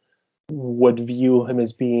him would view him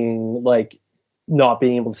as being like not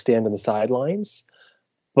being able to stand on the sidelines.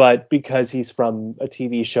 But because he's from a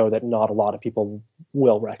TV show that not a lot of people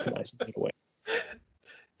will recognize him right away.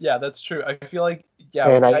 Yeah, that's true. I feel like yeah,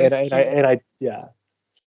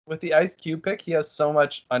 with the Ice Cube pick, he has so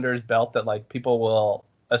much under his belt that like people will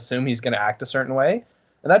assume he's going to act a certain way,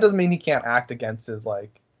 and that doesn't mean he can't act against his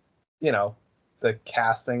like, the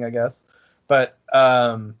casting, I guess. But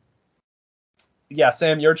yeah,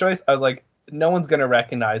 Sam, your choice. I was like, no one's going to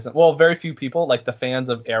recognize him. Well, very few people, like the fans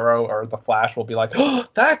of Arrow or The Flash, will be like, oh,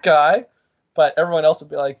 that guy. But everyone else will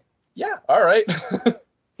be like, yeah, all right.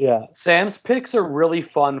 Yeah. Sam's picks are really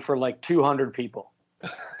fun for like 200 people.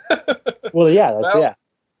 Well, yeah, yeah.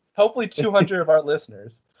 Hopefully 200 of our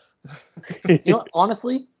listeners.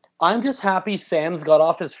 Honestly, I'm just happy Sam's got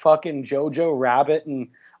off his fucking Jojo Rabbit and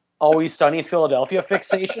Always Sunny in Philadelphia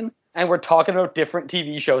fixation, and we're talking about different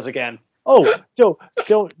TV shows again. Oh,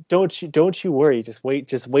 don't you worry. Just wait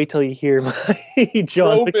till you hear my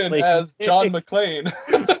John Robin McClane as John McClane.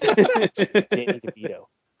 Danny DeVito.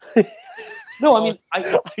 No, I mean,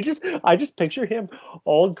 I just picture him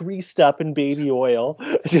all greased up in baby oil,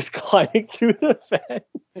 just climbing through the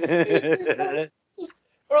fence.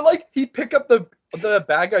 Or like he'd pick up the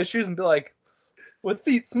bad guy's shoes and be like, with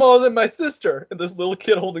feet smaller than my sister, and this little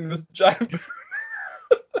kid holding this giant.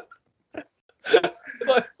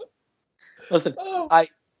 Like, listen,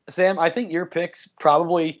 Sam, I think your pick's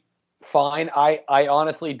probably fine. I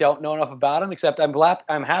honestly don't know enough about him, except I'm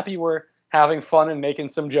happy we're having fun and making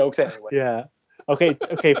some jokes anyway. Yeah.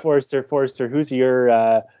 Okay, Forrester, who's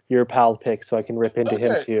your pal pick so I can rip into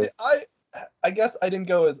him too? See, I guess I didn't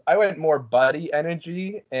go I went more buddy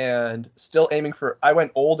energy and still aiming for, I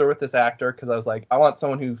went older with this actor because I was like, I want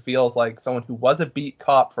someone who feels like someone who was a beat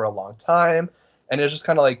cop for a long time, and it's just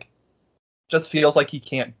kind of like, just feels like he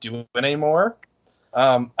can't do it anymore.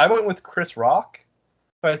 I went with Chris Rock,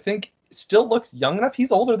 but I think still looks young enough.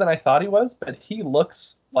 He's older than I thought he was, but he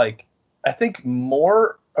looks like, I think,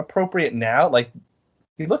 more appropriate now. Like,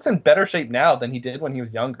 he looks in better shape now than he did when he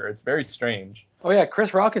was younger. It's very strange. Oh yeah,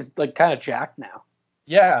 Chris Rock is like kind of jacked now.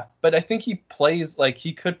 Yeah, but I think he plays like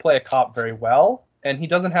he could play a cop very well, and he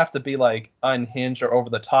doesn't have to be like unhinged or over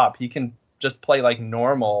the top. He can just play like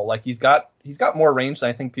normal. Like he's got more range than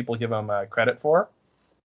I think people give him credit for.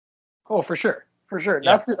 Oh, for sure.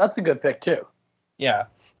 Yeah. That's a good pick too. Yeah,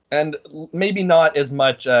 and maybe not as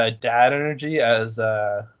much dad energy as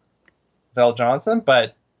Val Johnson,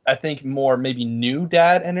 but I think more maybe new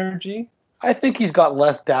dad energy. I think he's got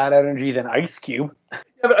less dad energy than Ice Cube. Yeah,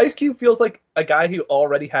 but Ice Cube feels like a guy who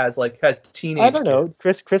already has teenage. I don't know.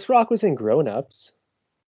 Kids. Chris Rock was in Grown Ups.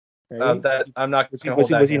 Right? That I'm not. Was he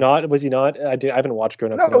not? Was he not? I haven't watched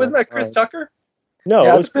Grown Ups. No, wasn't that Chris Tucker? No,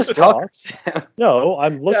 yeah, it was Chris Rock. Tucker. No,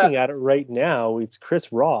 I'm looking at it right now. It's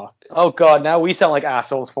Chris Rock. Oh God, now we sound like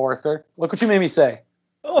assholes, Forrester. Look what you made me say.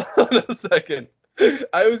 Hold on a second. I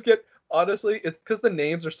always get, honestly, it's because the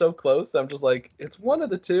names are so close that I'm just like, it's one of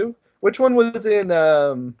the two. Which one was in?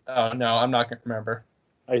 Oh no, I'm not gonna remember.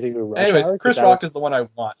 I think it was Rush Anyways, Hour, Chris Rock is the one I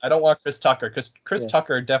want. I don't want Chris Tucker because Chris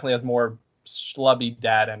Tucker definitely has more schlubby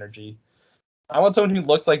dad energy. I want someone who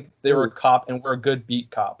looks like they were a cop and we're a good beat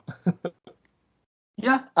cop.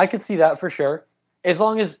 Yeah, I could see that for sure. As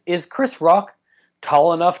long as, is Chris Rock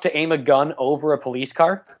tall enough to aim a gun over a police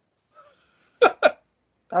car?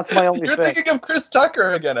 That's my only You're thing. thinking of Chris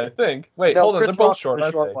Tucker again, I think. Wait, No, hold on, Chris they're both Rock's short, the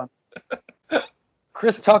aren't short they? one.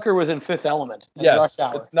 Chris Tucker was in Fifth Element. Yes,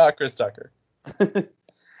 it's not Chris Tucker.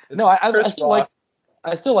 No,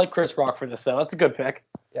 I still like Chris Rock for this though. That's a good pick.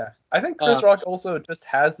 Yeah, I think Chris Rock also just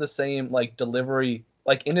has the same like delivery,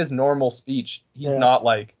 like in his normal speech. He's not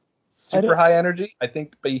like super high energy. I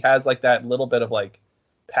think, but he has like that little bit of like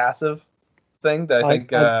passive thing that I think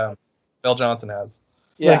Val Johnson has.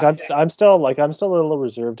 Yeah, like I'm still a little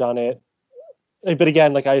reserved on it. But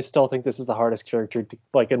again, like I still think this is the hardest character,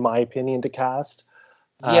 like in my opinion, to cast.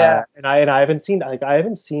 Yeah, and I haven't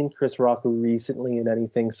seen Chris Rock recently in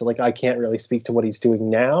anything, so like I can't really speak to what he's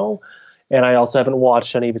doing now, and I also haven't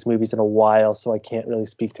watched any of his movies in a while, so I can't really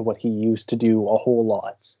speak to what he used to do a whole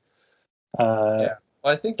lot. Well,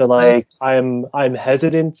 I think so. Like I'm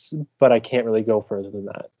hesitant, but I can't really go further than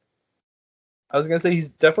that. I was gonna say he's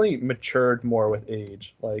definitely matured more with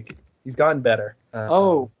age. Like he's gotten better.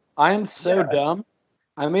 I am so dumb.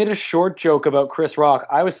 I made a short joke about Chris Rock.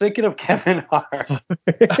 I was thinking of Kevin Hart.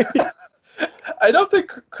 I don't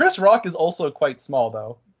think Chris Rock is also quite small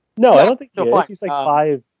though. No, I don't think he is. fine. He's like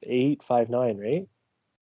 5'8", 5'9", right?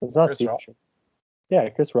 It's not Chris super Rock? short. Yeah,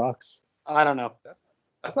 Chris Rock's. I don't know.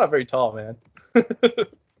 That's not very tall, man.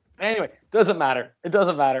 Anyway, doesn't matter. It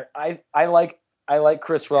doesn't matter. I like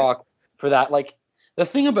Chris Rock for that. Like the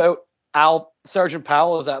thing about Al Sergeant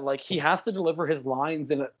Powell is that like he has to deliver his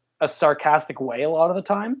lines in a sarcastic way a lot of the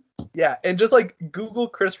time. Yeah, and just like Google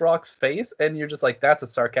Chris Rock's face, and you're just like, that's a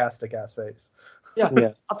sarcastic ass face. Yeah,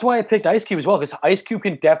 Yeah. that's why I picked Ice Cube as well because Ice Cube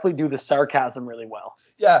can definitely do the sarcasm really well.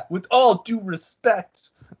 Yeah, with all due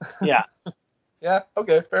respect. Yeah. Yeah,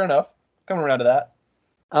 okay, fair enough. Coming around to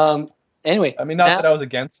that. Anyway, I mean, not that I was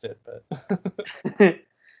against it, but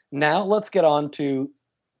now let's get on to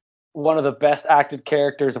one of the best acted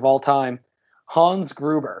characters of all time, Hans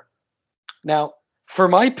Gruber. Now, for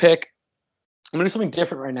my pick, I'm going to do something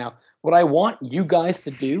different right now. What I want you guys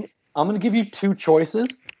to do, I'm going to give you two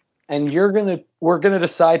choices, and we're going to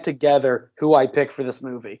decide together who I pick for this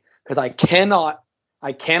movie because I cannot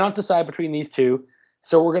decide between these two.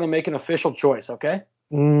 So we're going to make an official choice, okay?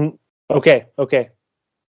 Okay.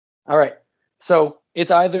 All right. So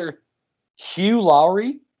it's either Hugh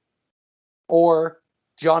Laurie or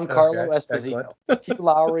Giancarlo Esposito. Hugh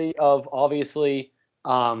Laurie of obviously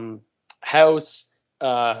House.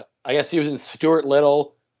 I guess he was in Stuart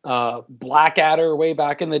Little, Blackadder way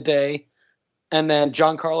back in the day, and then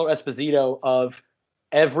Giancarlo Esposito of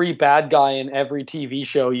every bad guy in every TV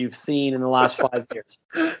show you've seen in the last 5 years.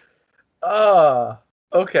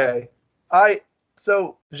 Okay.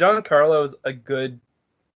 So Giancarlo is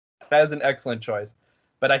that is an excellent choice.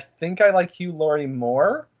 But I think I like Hugh Laurie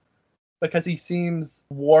more because he seems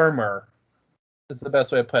warmer. Is the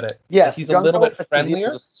best way to put it. Yes, he's a little bit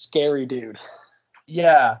friendlier. He's a scary dude.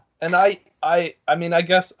 Yeah, and I mean, I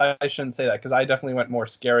guess I shouldn't say that because I definitely went more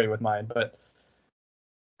scary with mine, but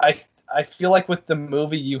I feel like with the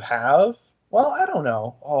movie you have, well, I don't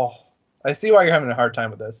know. Oh, I see why you're having a hard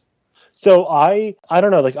time with this. So I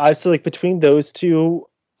don't know. Like between those two,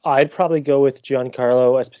 I'd probably go with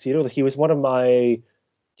Giancarlo Esposito. He was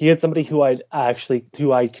he had somebody who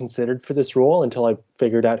I considered for this role until I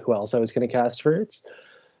figured out who else I was going to cast for it.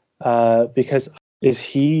 Because is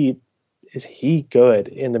he good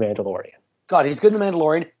in The Mandalorian? God, he's good in The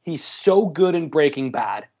Mandalorian. He's so good in Breaking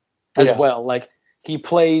Bad as well. Like he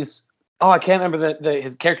plays. Oh, I can't remember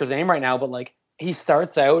his character's name right now, but like he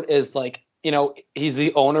starts out as like, you know, he's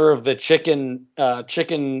the owner of the chicken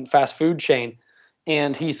fast food chain,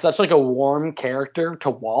 and he's such like a warm character to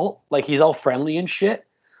Walt. Like he's all friendly and shit,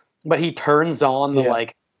 but he turns on the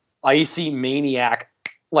like icy maniac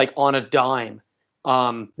like on a dime.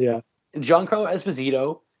 Giancarlo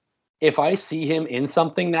Esposito, if I see him in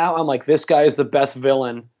something now, I'm like, this guy is the best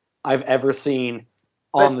villain I've ever seen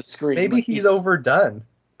on the screen. Maybe like, he's overdone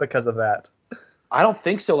because of that. I don't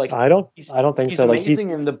think so. Like I don't think so. Like he's amazing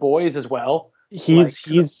in The Boys as well. He was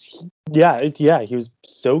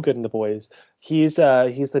so good in The Boys. He's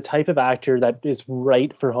the type of actor that is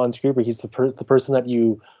right for Hans Gruber. He's the person that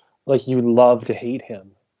you love to hate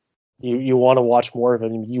him. You want to watch more of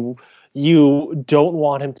him. You don't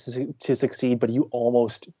want him to succeed, but you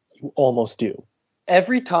almost do.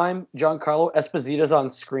 Every time Giancarlo Esposito's on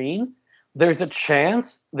screen, there's a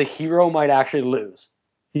chance the hero might actually lose.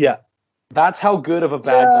 Yeah. That's how good of a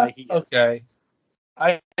bad guy he is. Okay.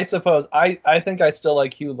 I suppose I think I still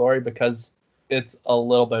like Hugh Laurie because it's a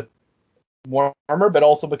little bit warmer, but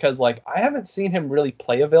also because like I haven't seen him really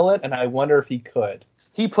play a villain, and I wonder if he could.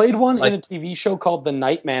 He played one in a TV show called The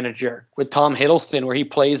Night Manager with Tom Hiddleston, where he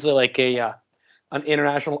plays like an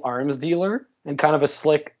international arms dealer and kind of a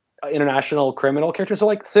slick international criminal character. So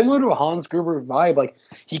like similar to a Hans Gruber vibe, like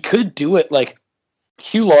he could do it. Like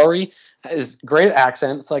Hugh Laurie is great at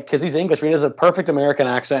accents, like because he's English, but he has a perfect American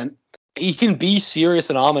accent. He can be serious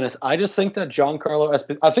and ominous. I just think that Giancarlo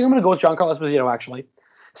Esposito. I think I'm going to go with Giancarlo Esposito actually.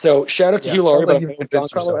 So shout out to Hugh Laurie, but I'm going with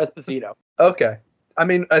Giancarlo Esposito. Okay. I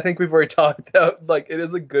mean, I think we've already talked about like it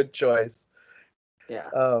is a good choice.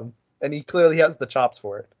 Yeah. And he clearly has the chops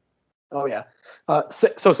for it. Oh yeah.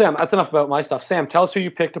 So Sam, that's enough about my stuff. Sam, tell us who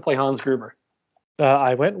you picked to play Hans Gruber.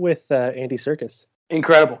 I went with Andy Serkis.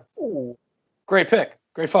 Incredible. Ooh. Great pick.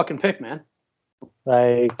 Great fucking pick, man.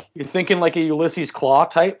 Like you're thinking like a Ulysses Claw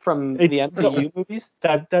type from the MCU movies?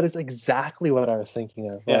 That is exactly what I was thinking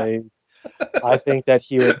of. Yeah. I think that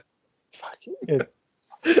he would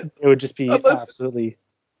it would just be absolutely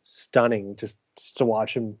stunning just to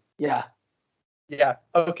watch him. Yeah. Yeah.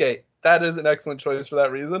 Okay. That is an excellent choice for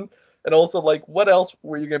that reason. And also, like, what else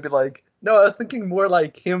were you going to be like? No, I was thinking more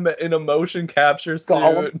like him in a motion capture suit.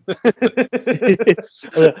 a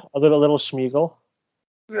little Schmeagol.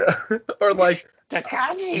 Yeah. Or like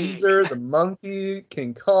Caesar, the monkey,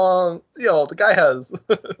 King Kong. You know, the guy has...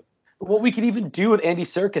 What we could even do with Andy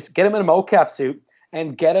Serkis, get him in a mocap suit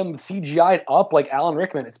and get him CGI'd up like Alan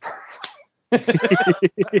Rickman. It's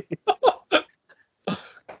perfect.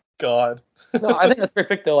 God. No, I think that's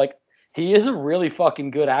perfect though. Like, he is a really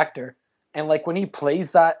fucking good actor, and like when he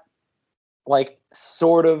plays that like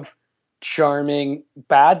sort of charming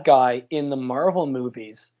bad guy in the Marvel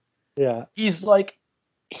movies, Yeah. he's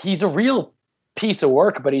a real piece of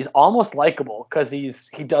work, but he's almost likable because he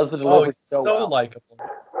does the delivery He's so so well. likable.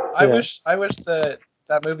 I Yeah. wish that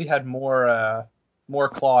movie had more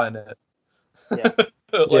claw in it. Yeah.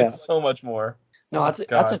 Like Yeah. so much more. No, that's a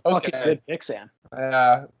God. fucking Okay. good pick, Sam.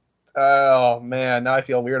 Yeah. Oh man, now I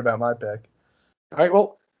feel weird about my pick. All right,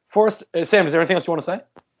 well, Forrest, Sam, is there anything else you want to say?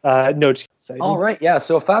 No, just exciting. All right, yeah.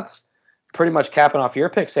 So if that's pretty much capping off your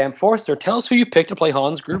pick, Sam Forrester, tell us who you picked to play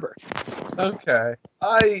Hans Gruber. Okay.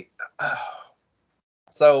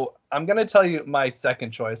 So I'm gonna tell you my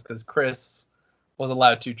second choice because Chris was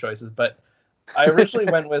allowed two choices, but I originally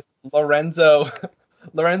went with Lorenzo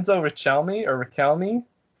Ricalmi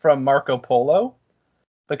from Marco Polo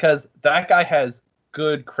because that guy has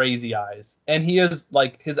good crazy eyes, and he is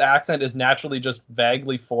like his accent is naturally just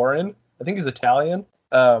vaguely foreign. I think he's Italian.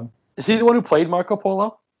 Is he the one who played Marco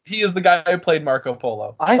Polo? He is the guy who played Marco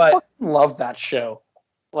Polo. I but fucking love that show.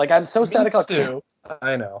 Like, I'm so sad it got canceled.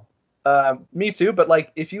 I know. Me too, but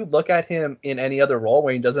like if you look at him in any other role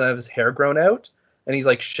where he doesn't have his hair grown out and he's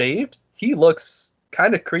like shaved, he looks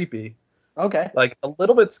kind of creepy. Okay. Like a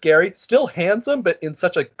little bit scary, still handsome, but in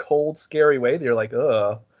such a cold, scary way that you're like,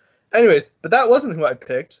 ugh. Anyways, but that wasn't who I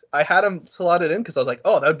picked. I had him slotted in because I was like,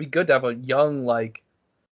 oh, that would be good to have a young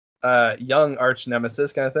arch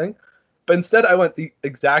nemesis kind of thing. But instead, I went the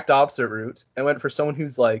exact opposite route and went for someone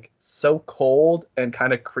who's like so cold and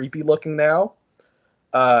kind of creepy looking now.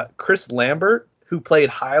 Chris Lambert, who played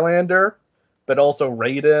Highlander, but also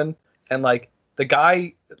Raiden, and like the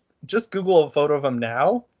guy. Just Google a photo of him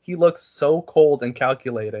now. He looks so cold and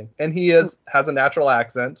calculating, and he has a natural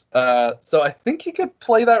accent. So I think he could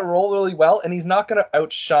play that role really well, and he's not going to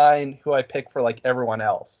outshine who I pick for like everyone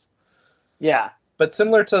else. Yeah. But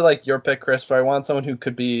similar to like your pick, Chris, where I want someone who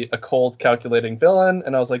could be a cold, calculating villain,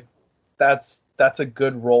 and I was like, that's a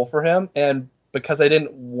good role for him. And because I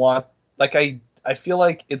didn't want like I feel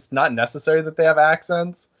like it's not necessary that they have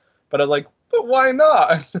accents, but I was like, but why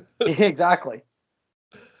not? Exactly.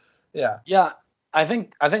 Yeah. Yeah. I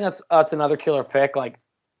think that's another killer pick. Like,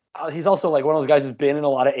 he's also like one of those guys who's been in a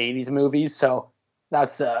lot of '80s movies, so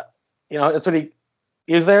that's that's what he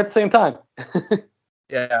was there at the same time.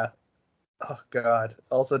 Yeah. Oh God.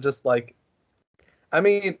 Also, just like, I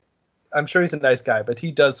mean, I'm sure he's a nice guy, but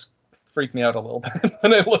he does freak me out a little bit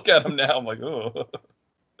when I look at him now. I'm like, oh.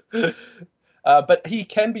 But he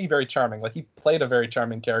can be very charming. Like he played a very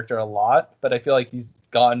charming character a lot, but I feel like he's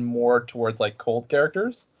gone more towards like cold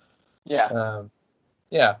characters. Yeah.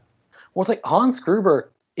 Yeah. Well, it's like Hans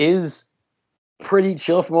Gruber is pretty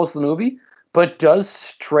chill for most of the movie, but does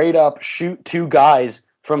straight up shoot two guys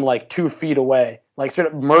from like 2 feet away. Like straight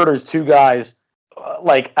up murders two guys,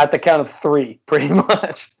 like at the count of 3, pretty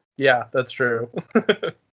much. Yeah, that's true.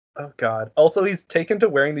 Oh God. Also, he's taken to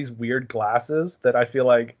wearing these weird glasses that I feel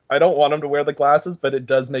like I don't want him to wear the glasses, but it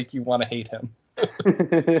does make you want to hate him.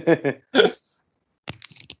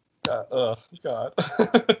 Oh God.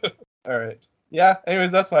 All right. Yeah.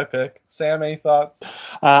 Anyways, that's my pick. Sam, any thoughts?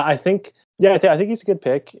 I think he's a good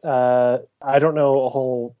pick. I don't know a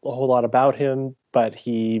whole lot about him, but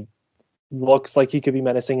he looks like he could be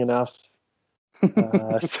menacing enough.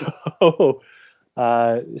 So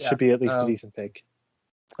should be at least a decent pick.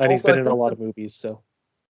 And he's been in a lot of movies, so.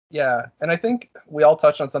 Yeah, and I think we all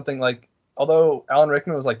touched on something like, although Alan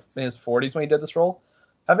Rickman was like in his 40s when he did this role,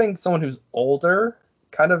 having someone who's older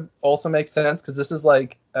kind of also makes sense because this is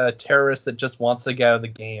like a terrorist that just wants to get out of the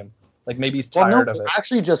game. Like maybe he's tired of it. They're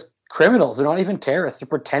actually just criminals. They're not even terrorists. They're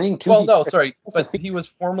pretending to. Well, no, sorry, but he was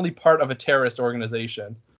formerly part of a terrorist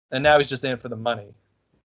organization, and now he's just in it for the money.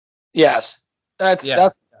 Yes, that's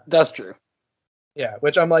true. Yeah,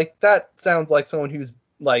 which I'm like, that sounds like someone who's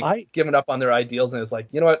like given up on their ideals and is like,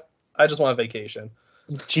 you know what, I just want a vacation.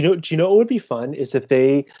 Do you know what would be fun is if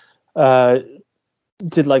they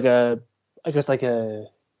did like a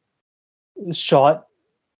shot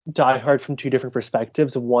Die Hard from 2 different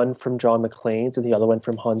perspectives, one from John McClane's and the other one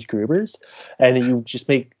from Hans Gruber's, and you just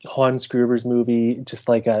make Hans Gruber's movie just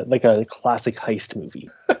like a classic heist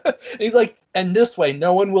movie. He's like, and this way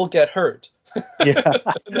no one will get hurt. Yeah.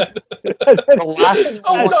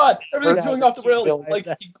 Oh God, everything's going off the rails. Like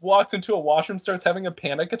he walks into a washroom, starts having a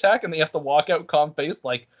panic attack, and he has to walk out calm faced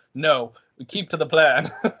like, no, we keep to the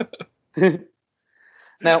plan.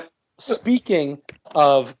 Now, speaking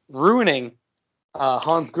of ruining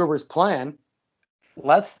Hans Gruber's plan,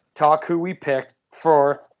 let's talk who we picked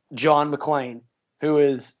for John McClane, who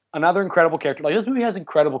is another incredible character. Like, this movie has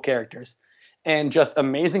incredible characters and just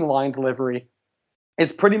amazing line delivery.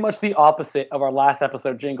 It's pretty much the opposite of our last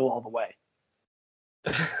episode, Jingle All the Way.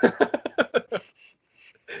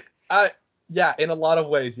 Yeah, in a lot of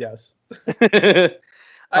ways, yes.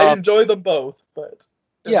 I I enjoy them both, but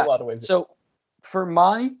in a lot of ways, so yes. for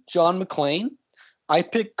my John McClane, I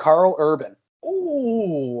picked Carl Urban.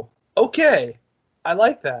 Ooh, okay. I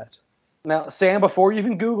like that. Now, Sam, before you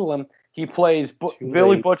even Google him, he plays Too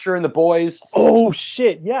Billy late. Butcher in The Boys. Oh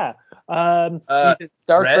shit! Yeah. He's in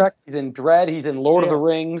Star Dredd? Trek. He's in Dredd. He's in Lord of the Yeah.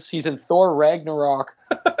 Rings. He's in Thor Ragnarok.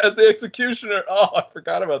 As the executioner. Oh, I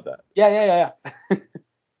forgot about that. Yeah.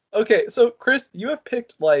 Okay, so Chris, you have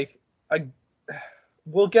picked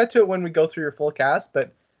we'll get to it when we go through your full cast,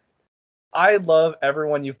 but I love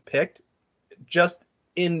everyone you've picked just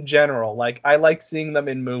in general. Like, I like seeing them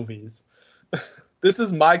in movies. This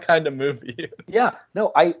is my kind of movie. Yeah.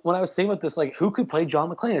 No, when I was thinking about this, like, who could play John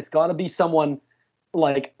McClane? It's got to be someone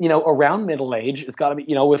like, around middle age. It's got to be,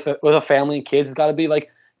 with a family and kids. It's got to be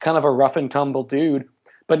like kind of a rough and tumble dude,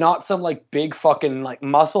 but not some like big fucking like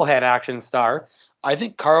musclehead action star. I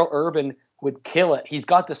think Carl Urban would kill it. He's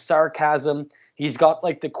got the sarcasm. He's got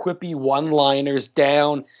like the quippy one-liners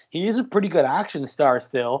down. He is a pretty good action star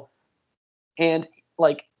still. And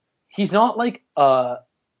like, he's not like a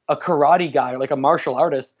karate guy or like a martial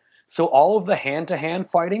artist. So all of the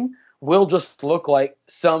hand-to-hand fighting will just look like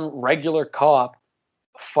some regular cop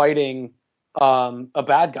fighting a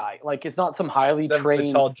bad guy. Like, it's not some highly Except trained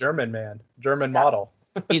the tall German model.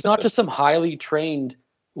 He's not just some highly trained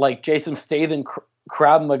like Jason Statham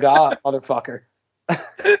Krav Maga motherfucker.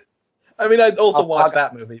 I mean, I'd also watch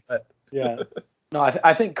that movie, but Yeah. No,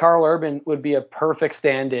 I think Carl Urban would be a perfect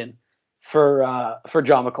stand-in for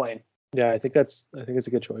John McClane. Yeah, I think it's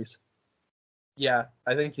a good choice. yeah,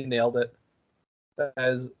 I think you nailed it.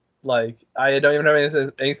 As like, I don't even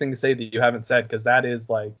have anything to say that you haven't said, because that is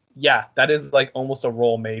like almost a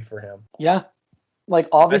role made for him. Yeah, like I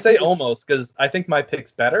obviously say almost because I think my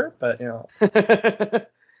pick's better, but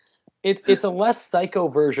it's a less psycho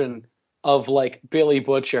version of like Billy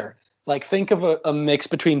Butcher. Like, think of a mix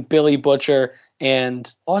between Billy Butcher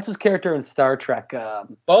and what's his character in Star Trek?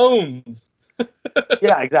 Bones.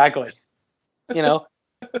 Yeah, exactly.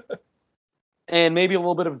 And maybe a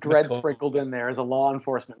little bit of Dredd Nicole. sprinkled in there as a law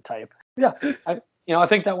enforcement type. Yeah, I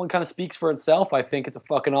think that one kind of speaks for itself. I think it's a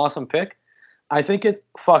fucking awesome pick. I think it's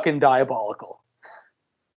fucking diabolical.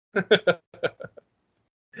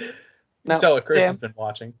 Now, Tell what Chris Sam, has been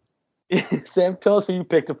watching. Sam, tell us who you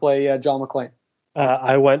picked to play John McClane.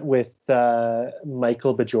 I went with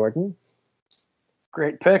Michael B. Jordan.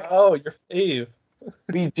 Great pick. Oh, your fave.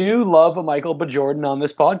 We do love a Michael B. Jordan on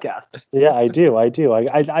this podcast. Yeah, I do.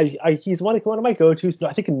 He's one of my go-tos.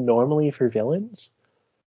 I think normally for villains,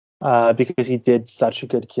 because he did such a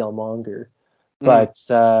good Killmonger. But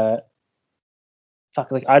I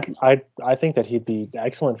think that he'd be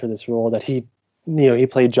excellent for this role. That he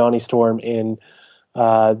played Johnny Storm in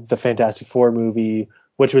the Fantastic Four movie,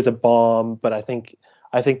 which was a bomb. But I think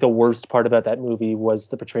the worst part about that movie was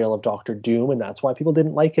the portrayal of Doctor Doom, and that's why people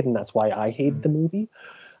didn't like it, and that's why I hated the movie.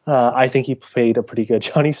 I think he played a pretty good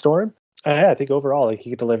Johnny Storm. I think overall, like, he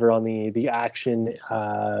could deliver on the action,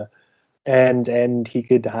 and he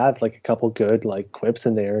could have like a couple good like quips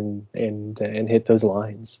in there and hit those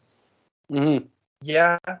lines. Mm-hmm.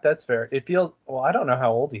 Yeah, that's fair. It feels. Well, I don't know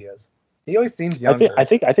how old he is. He always seems younger. I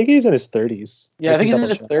think he's in his 30s. Yeah, I think he's in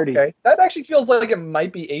his 30s. Okay, that actually feels like it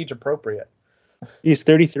might be age appropriate. He's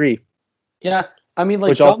 33. Yeah, I mean, like,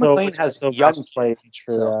 Which John also McClane has young matches my kids, age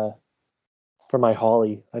so. for my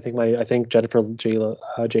Holly. I think Jennifer J.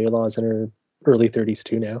 Law is in her early 30s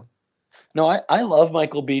too now. No, I love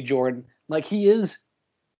Michael B. Jordan. Like, he is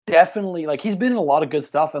definitely, like, he's been in a lot of good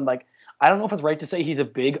stuff, and like, I don't know if it's right to say he's a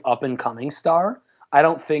big up and coming star. I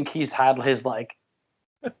don't think he's had his like.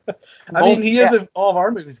 I mean, he is if all of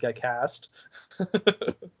our movies get cast.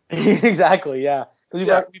 Exactly, yeah.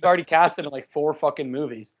 Because we've already cast him in like 4 fucking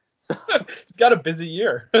movies. So He's got a busy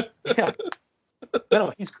year. yeah.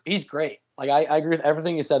 No, he's great. Like, I agree with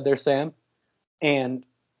everything you said there, Sam. And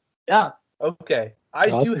yeah. Okay,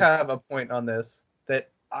 I do have a point on this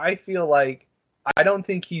that I feel like I don't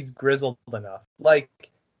think he's grizzled enough. Like,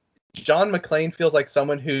 John McClane feels like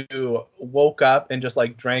someone who woke up and just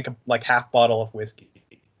like drank like half bottle of whiskey.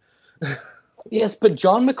 Yes, but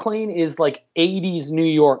John McClane is like 80s New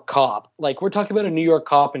York cop. Like, we're talking about a New York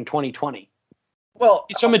cop in 2020. Well,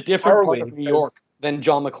 He's from a different part of New York than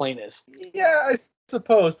John McClane is. Yeah, I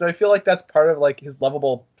suppose, but I feel like that's part of like his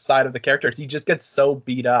lovable side of the character. He just gets so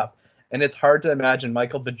beat up, and it's hard to imagine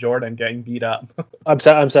Michael B. Jordan getting beat up. I'm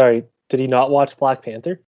sorry. Did he not watch Black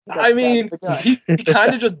Panther? I mean, he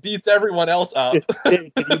kind of just beats everyone else up.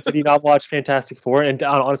 Did he not watch Fantastic Four? And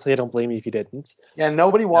honestly, I don't blame you if you didn't. Yeah,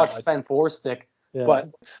 nobody watched No, Fan Four Stick. Yeah. But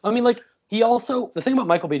I mean, like, he also, the thing about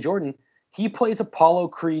Michael B. Jordan, he plays Apollo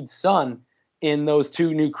Creed's son in those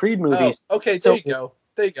 2 new Creed movies. Oh, okay, So there you go.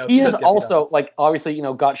 There you go. He does has get beat up. also, like, obviously,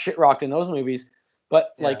 got shit rocked in those movies,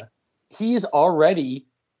 but Yeah. like, he's already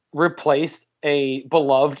replaced a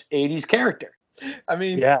beloved 80s character. I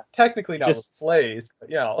mean, Yeah. technically not Just- with plays, but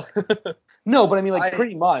No, but I mean, like, I-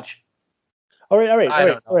 pretty much. All right. I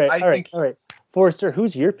don't know. I think Forrester,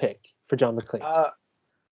 who's your pick for John McClane?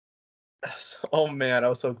 Oh man, I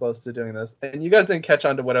was so close to doing this, and you guys didn't catch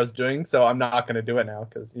on to what I was doing, so I'm not going to do it now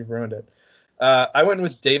because you've ruined it. I went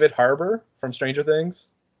with David Harbour from Stranger Things.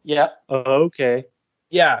 Yeah. Okay.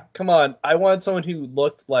 Yeah, come on. I wanted someone who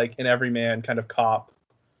looked like an everyman kind of cop.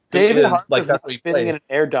 David Harbour, Harbour's that's what he fitting in plays.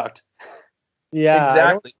 an air duct. Yeah.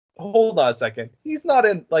 Exactly. Hold on a second. He's not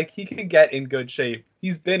in, like, he can get in good shape.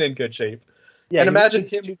 He's been in good shape. Yeah. And imagine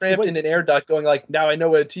him cramped in an air duct going like, now I know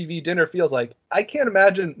what a TV dinner feels like. I can't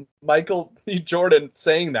imagine Michael B. Jordan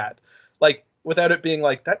saying that. Like, without it being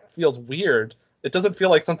like, that feels weird. It doesn't feel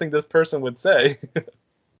like something this person would say.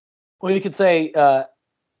 Well, you could say, now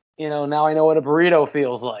I know what a burrito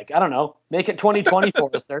feels like. I don't know. Make it 2020,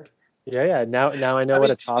 Forrester. Yeah. Now I know I what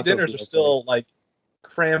mean, a taco TV dinners are feels still like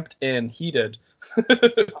cramped and heated.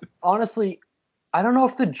 Honestly, I don't know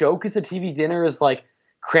if the joke is a TV dinner is like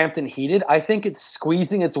cramped and heated. I think it's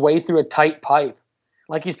squeezing its way through a tight pipe.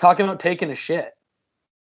 Like he's talking about taking a shit.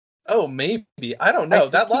 Oh, maybe. I don't know.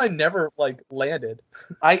 That line never like landed.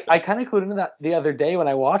 I kind of clued into that the other day when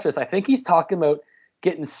I watched this. I think he's talking about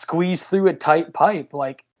getting squeezed through a tight pipe.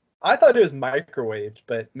 Like, I thought it was microwaved,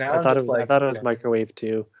 but now I thought it was microwave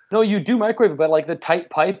too. no, you do microwave, but like the tight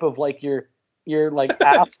pipe of like your like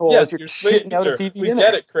asshole yes, as you're your shitting out a sphincter. TV We dinner.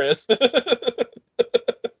 get it, Chris.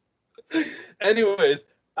 Anyways,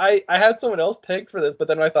 I had someone else picked for this, but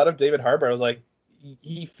then when I thought of David Harbour, I was like,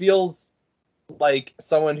 he feels like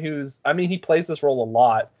someone who's, I mean, he plays this role a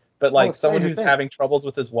lot, but like someone who's having troubles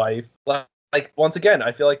with his wife. Like once again,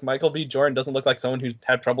 I feel like Michael B. Jordan doesn't look like someone who's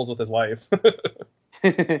had troubles with his wife.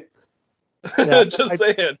 Just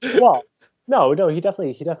saying. Well, no, he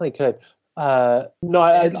definitely could. No,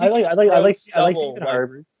 I like David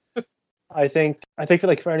Harbour. I think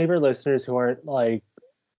for any of our listeners who aren't like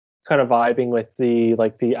kind of vibing with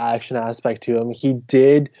the action aspect to him, he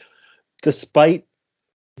did, despite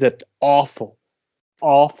the awful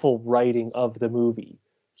writing of the movie,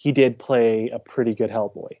 he did play a pretty good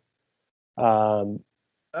Hellboy.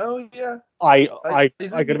 Oh yeah. I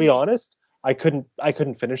gotta be honest, I couldn't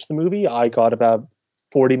finish the movie. I got about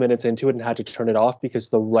 40 minutes into it and had to turn it off because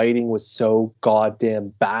the writing was so goddamn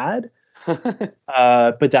bad.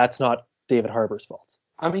 But that's not David Harbour's fault.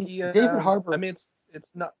 I mean, David Harbour. I mean,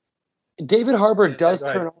 it's not. David Harbour does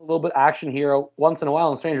turn on a little bit action hero once in a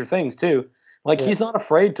while in Stranger Things too. Like he's not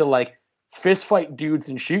afraid to like fist fight dudes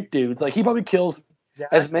and shoot dudes. Like he probably kills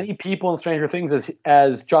as many people in Stranger Things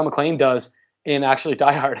as John McClane does in actually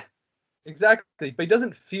Die Hard. Exactly, but he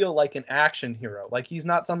doesn't feel like an action hero. Like he's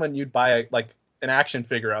not someone you'd buy like an action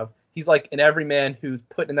figure of. He's like an everyman who's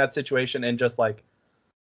put in that situation and just like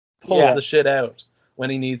pulls the shit out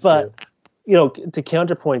when he needs to. You know, to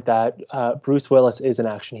counterpoint that, Bruce Willis is an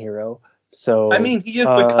action hero. So I mean, he is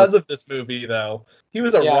because of this movie, though. He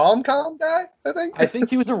was a rom-com guy, I think. I think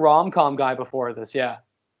he was a rom-com guy before this. Yeah.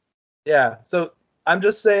 Yeah. So I'm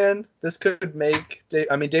just saying this could make.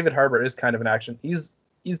 I mean, David Harbour is kind of an action. He's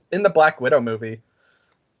in the Black Widow movie.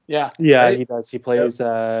 Yeah. Yeah, right? He does. He plays.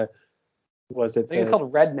 Was it? I think it's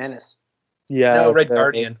called Red Menace. Yeah. No, Red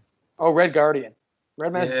Guardian. Oh, Red Guardian.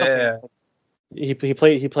 Red Menace. Yeah. He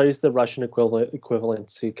plays the Russian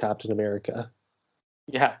equivalent to Captain America.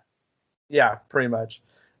 Yeah. Yeah, pretty much.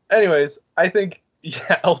 Anyways, I think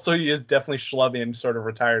also he is definitely schlubby and sort of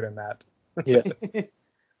retired in that. Yeah.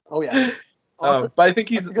 Oh yeah. But I think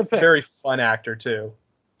he's a very fun actor too.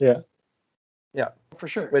 Yeah. Yeah. For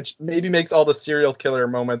sure. Which maybe makes all the serial killer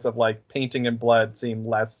moments of like painting in blood seem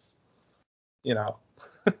less, you know.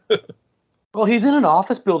 Well, he's in an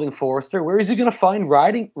office building, Forrester. Where is he going to find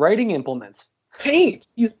writing implements? Paint.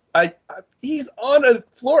 He's on a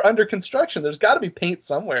floor under construction. There's got to be paint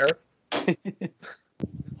somewhere.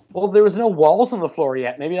 Well, there was no walls on the floor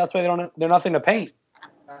yet. Maybe that's why they're nothing to paint.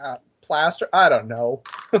 Plaster? I don't know.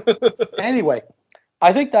 Anyway,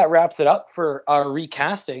 I think that wraps it up for our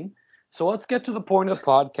recasting. So let's get to the point of the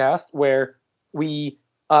podcast where we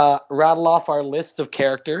rattle off our list of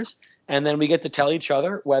characters, and then we get to tell each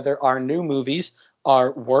other whether our new movies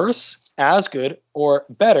are worse, as good, or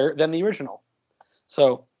better than the original.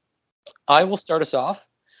 So I will start us off.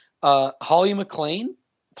 Holly McClane,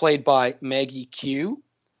 played by Maggie Q.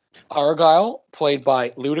 Argyle, played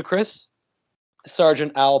by Ludacris.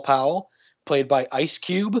 Sergeant Al Powell, played by Ice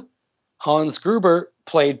Cube. Hans Gruber,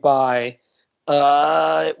 played by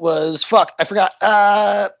I forgot.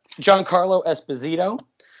 Giancarlo Esposito.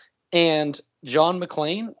 And John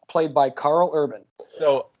McClane, played by Carl Urban.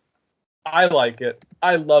 So I like it.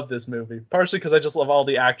 I love this movie, partially because I just love all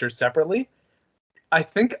the actors separately. I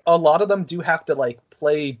think a lot of them do have to like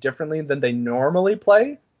play differently than they normally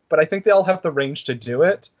play, but I think they all have the range to do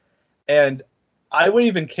it. And I wouldn't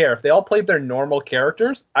even care if they all played their normal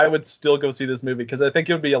characters. I would still go see this movie because I think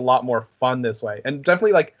it would be a lot more fun this way, and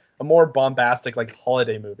definitely like a more bombastic like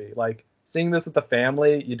holiday movie. Like seeing this with the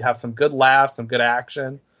family, you'd have some good laughs, some good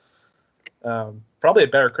action. Probably a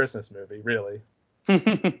better Christmas movie, really.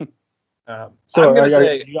 So I'm gonna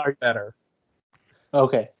say better.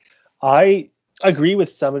 Okay, I agree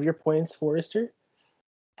with some of your points, Forrester.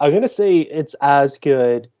 I'm gonna say it's as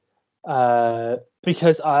good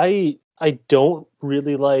because I don't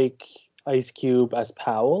really like Ice Cube as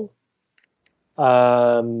Powell,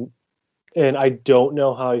 and I don't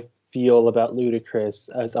know how I feel about Ludacris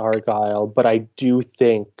as Argyle, but I do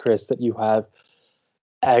think, Chris, that you have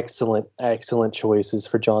excellent choices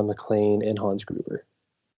for John McClane and Hans Gruber.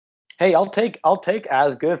 Hey, I'll take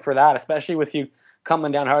as good for that, especially with you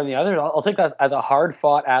coming down harder than the others. I'll take that as a hard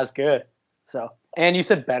fought as good. So, and you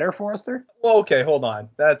said better, Forrester? Well, okay, hold on.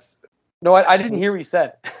 No, I didn't hear what you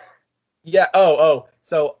said. Yeah.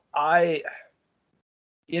 So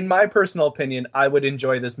in my personal opinion, I would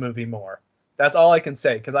enjoy this movie more. That's all I can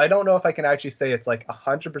say, because I don't know if I can actually say it's like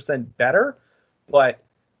 100% better, but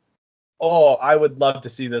I would love to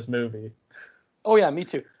see this movie. Oh yeah, me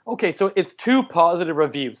too. Okay, so it's 2 positive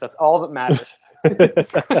reviews. That's all that matters.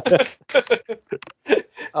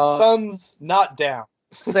 Thumbs not down.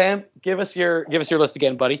 Sam, give us your list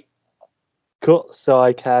again, buddy. Cool. So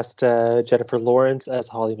I cast Jennifer Lawrence as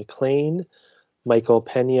Holly McClane, Michael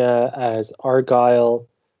Pena as Argyle,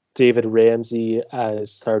 David Ramsey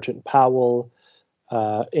as Sergeant Powell,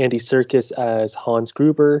 Andy Serkis as Hans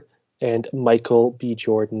Gruber, and Michael B.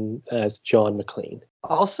 Jordan as John McClane.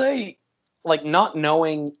 I'll say, like, not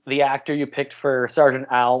knowing the actor you picked for Sergeant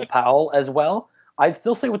Al Powell as well, I'd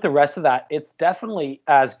still say with the rest of that, it's definitely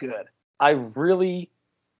as good. I really,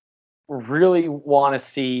 really want to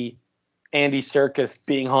see Andy Serkis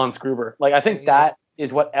being Hans Gruber. Like, I think that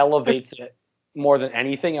is what elevates it more than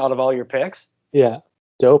anything out of all your picks. Yeah,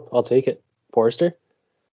 dope. I'll take it. Forrester?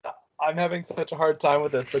 I'm having such a hard time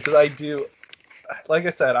with this because I do, like I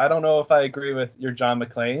said, I don't know if I agree with your John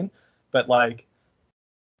McClane, but like,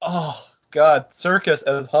 oh God, Serkis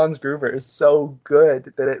as Hans Gruber is so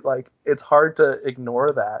good that it's hard to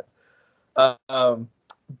ignore that.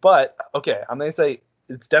 But okay, I'm gonna say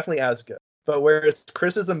it's definitely as good. But whereas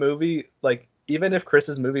Chris is a movie, like even if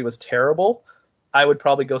Chris's movie was terrible, I would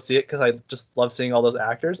probably go see it because I just love seeing all those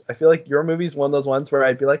actors. I feel like your movie is one of those ones where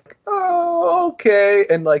I'd be like, oh, okay,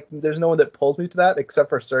 and like there's no one that pulls me to that except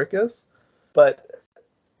for Serkis. But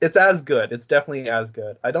it's as good. It's definitely as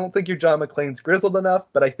good. I don't think your John McClane's grizzled enough,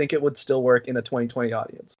 but I think it would still work in a 2020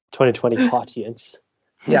 audience. 2020 audience.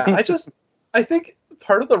 Yeah, I think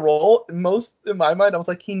part of the role, most in my mind, I was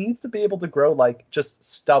like, he needs to be able to grow like just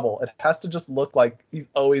stubble. It has to just look like he's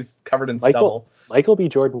always covered in stubble. Michael B.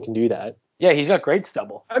 Jordan can do that. Yeah, he's got great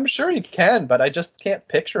stubble. I'm sure he can, but I just can't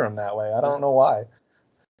picture him that way. I don't know why.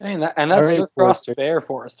 And that's your cross to bear,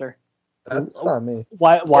 Forrester. That's on me.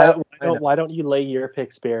 Why don't you lay your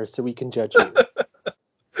picks bare so we can judge you?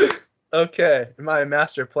 Okay, my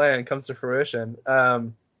master plan comes to fruition.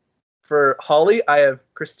 For Holly, I have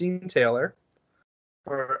Christine Taylor.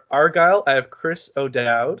 For Argyle, I have Chris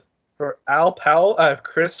O'Dowd. For Al Powell, I have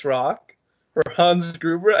Chris Rock. For Hans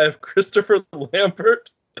Gruber, I have Christopher Lambert.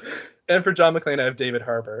 And for John McClane, I have David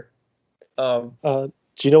Harbour.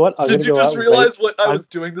 Do you know what? Did you just realize what I was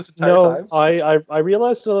doing this entire time? I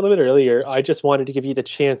realized it a little bit earlier. I just wanted to give you the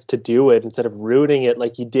chance to do it instead of ruining it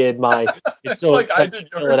like you did my It's So like Exciting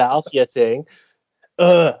Philadelphia thing.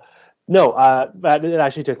 No, it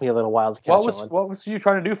actually took me a little while to catch on. What was you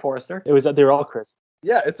trying to do, Forrester? It was they were all Chris.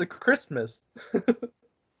 Yeah, it's a Christmas.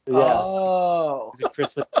 Yeah. Oh, it's a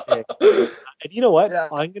Christmas thing. And you know what? Yeah.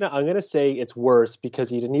 I'm gonna say it's worse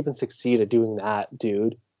because you didn't even succeed at doing that,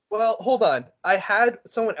 dude. Well, hold on. I had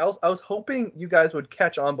someone else. I was hoping you guys would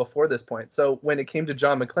catch on before this point. So when it came to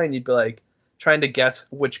John McClane, you'd be like trying to guess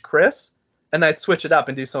which Chris, and I'd switch it up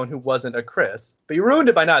and do someone who wasn't a Chris. But you ruined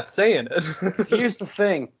it by not saying it. Here's the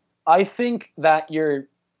thing. I think that your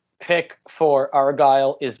pick for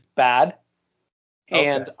Argyle is bad,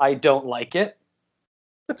 and I don't like it.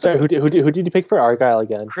 Sorry, who did you pick for Argyle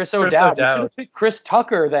again? Chris Chris O'Dowd. You should O'Dowd. have picked Chris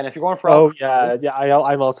Tucker then if you're going for Oh all yeah, yeah.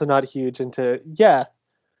 I'm also not huge into. Yeah,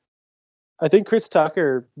 I think Chris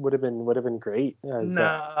Tucker would have been great. As,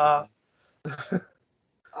 Nah.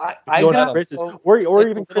 I going got Chris's, so or it's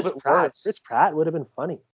even a Chris little bit Pratt. worse. Chris Pratt would have been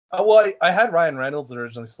funny. Well, I had Ryan Reynolds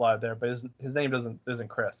originally slide there, but his name isn't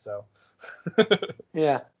Chris, so.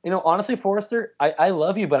 Yeah. Honestly, Forrester, I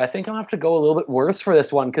love you, but I think I'm gonna have to go a little bit worse for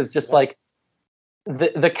this one because just like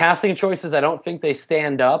the casting choices, I don't think they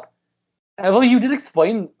stand up. Although you did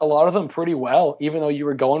explain a lot of them pretty well, even though you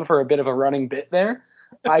were going for a bit of a running bit there.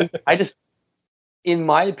 I just, in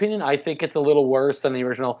my opinion, I think it's a little worse than the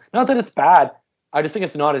original. Not that it's bad. I just think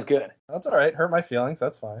it's not as good. That's all right. Hurt my feelings.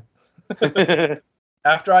 That's fine.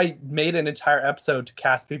 After I made an entire episode to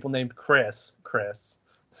cast people named Chris.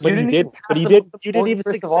 But you did. But you didn't even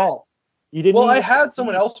Chris of succeed. all. You didn't. Well, I even had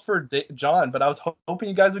someone succeed. else for John, but I was hoping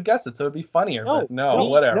you guys would guess it, so it'd be funnier. No, but no,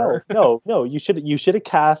 whatever. No. You should have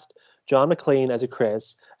cast John McClane as a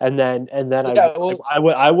Chris, and then Yeah,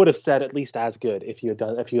 I would have said at least as good if you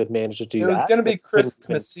had managed to do It that. was going to be Chris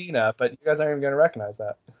Couldn't- Messina, but you guys aren't even going to recognize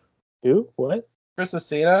that. Who? What? Chris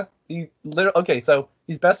Messina, so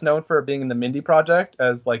he's best known for being in the Mindy Project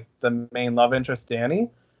as like the main love interest Danny,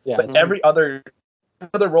 Yeah. but every other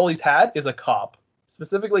role he's had is a cop,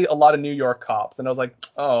 specifically a lot of New York cops, and I was like,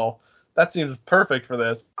 oh, that seems perfect for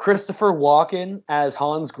this. Christopher Walken as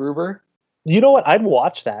Hans Gruber. You know what? I'd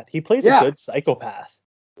watch that. He plays Yeah. a good psychopath.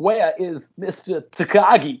 Where is Mr.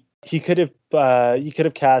 Takagi? You could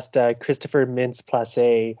have cast Christopher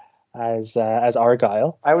Mintz-Plasse as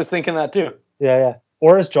Argyle. I was thinking that too. Yeah.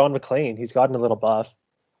 Or as John McClane. He's gotten a little buff.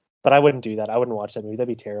 But I wouldn't do that. I wouldn't watch that movie. That'd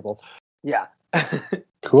be terrible. Yeah.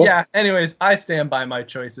 Cool. Yeah. Anyways, I stand by my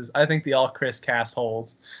choices. I think the all Chris cast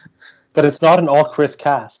holds. But it's not an all Chris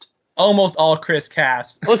cast. Almost all Chris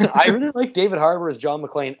cast. Listen, I really like David Harbour as John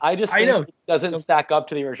McClane. I just think know. it doesn't stack up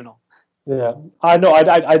to the original. Yeah. I know.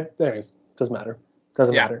 I anyways, doesn't matter.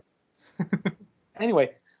 Doesn't Yeah. matter.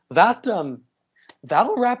 Anyway, that'll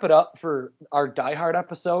wrap it up for our Die Hard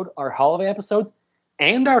episode, our holiday episodes,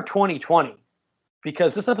 and our 2020.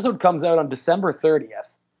 Because this episode comes out on December 30th.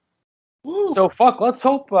 Woo. So let's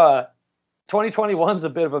hope 2021's a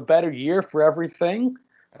bit of a better year for everything.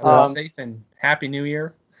 Safe and happy New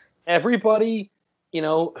Year. Everybody,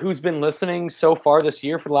 who's been listening so far this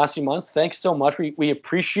year for the last few months, thanks so much. We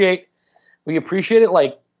appreciate it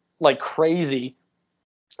like crazy.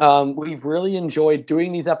 We've really enjoyed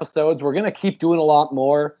doing these episodes. We're gonna keep doing a lot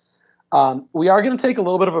more. We are gonna take a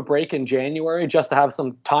little bit of a break in January just to have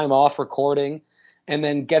some time off recording, and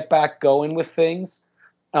then get back going with things.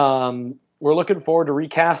 We're looking forward to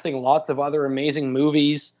recasting lots of other amazing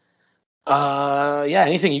movies.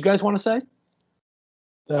 Anything you guys want to say?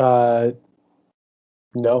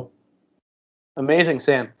 No. Amazing,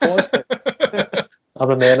 Sam. Forrester. I'm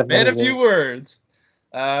a man of Man, many a few words.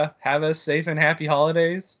 words. Have a safe and happy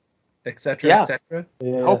holidays, etc., Yeah. etc.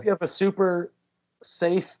 Yeah. Hope you have a super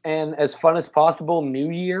safe and as fun as possible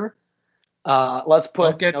New Year. Let's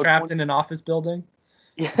put. Don't get trapped in an office building.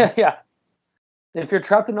 Yeah. If you're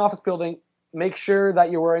trapped in an office building, make sure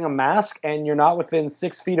that you're wearing a mask and you're not within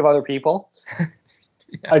 6 feet of other people.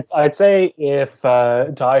 I'd say if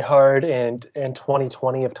Die Hard and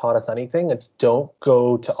 2020 have taught us anything, it's don't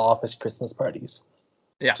go to office Christmas parties.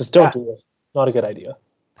 Yeah. Just don't do it. It's not a good idea.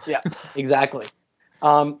 Yeah, exactly.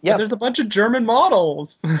 But there's a bunch of German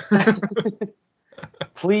models.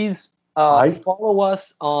 Please Right. follow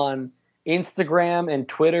us on Instagram and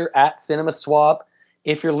Twitter at CinemaSwap.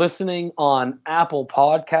 If you're listening on Apple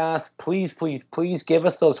Podcasts, please give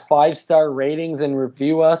us those 5-star ratings and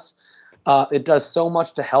review us. It does so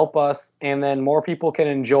much to help us, and then more people can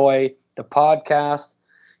enjoy the podcast.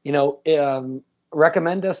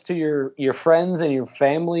 Recommend us to your friends and your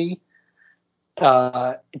family,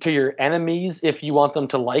 to your enemies if you want them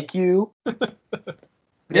to like you.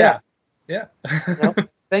 Yeah.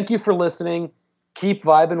 Thank you for listening. Keep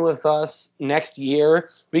vibing with us next year.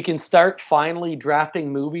 We can start finally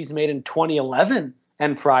drafting movies made in 2011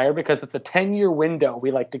 and prior because it's a 10-year window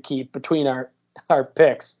we like to keep between our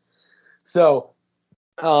picks. So,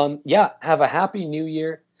 have a happy New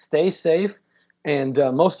Year. Stay safe. And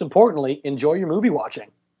most importantly, enjoy your movie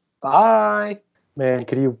watching. Bye. Man,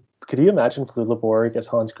 could you imagine Flula Borg as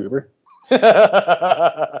Hans Gruber?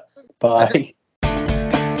 Bye.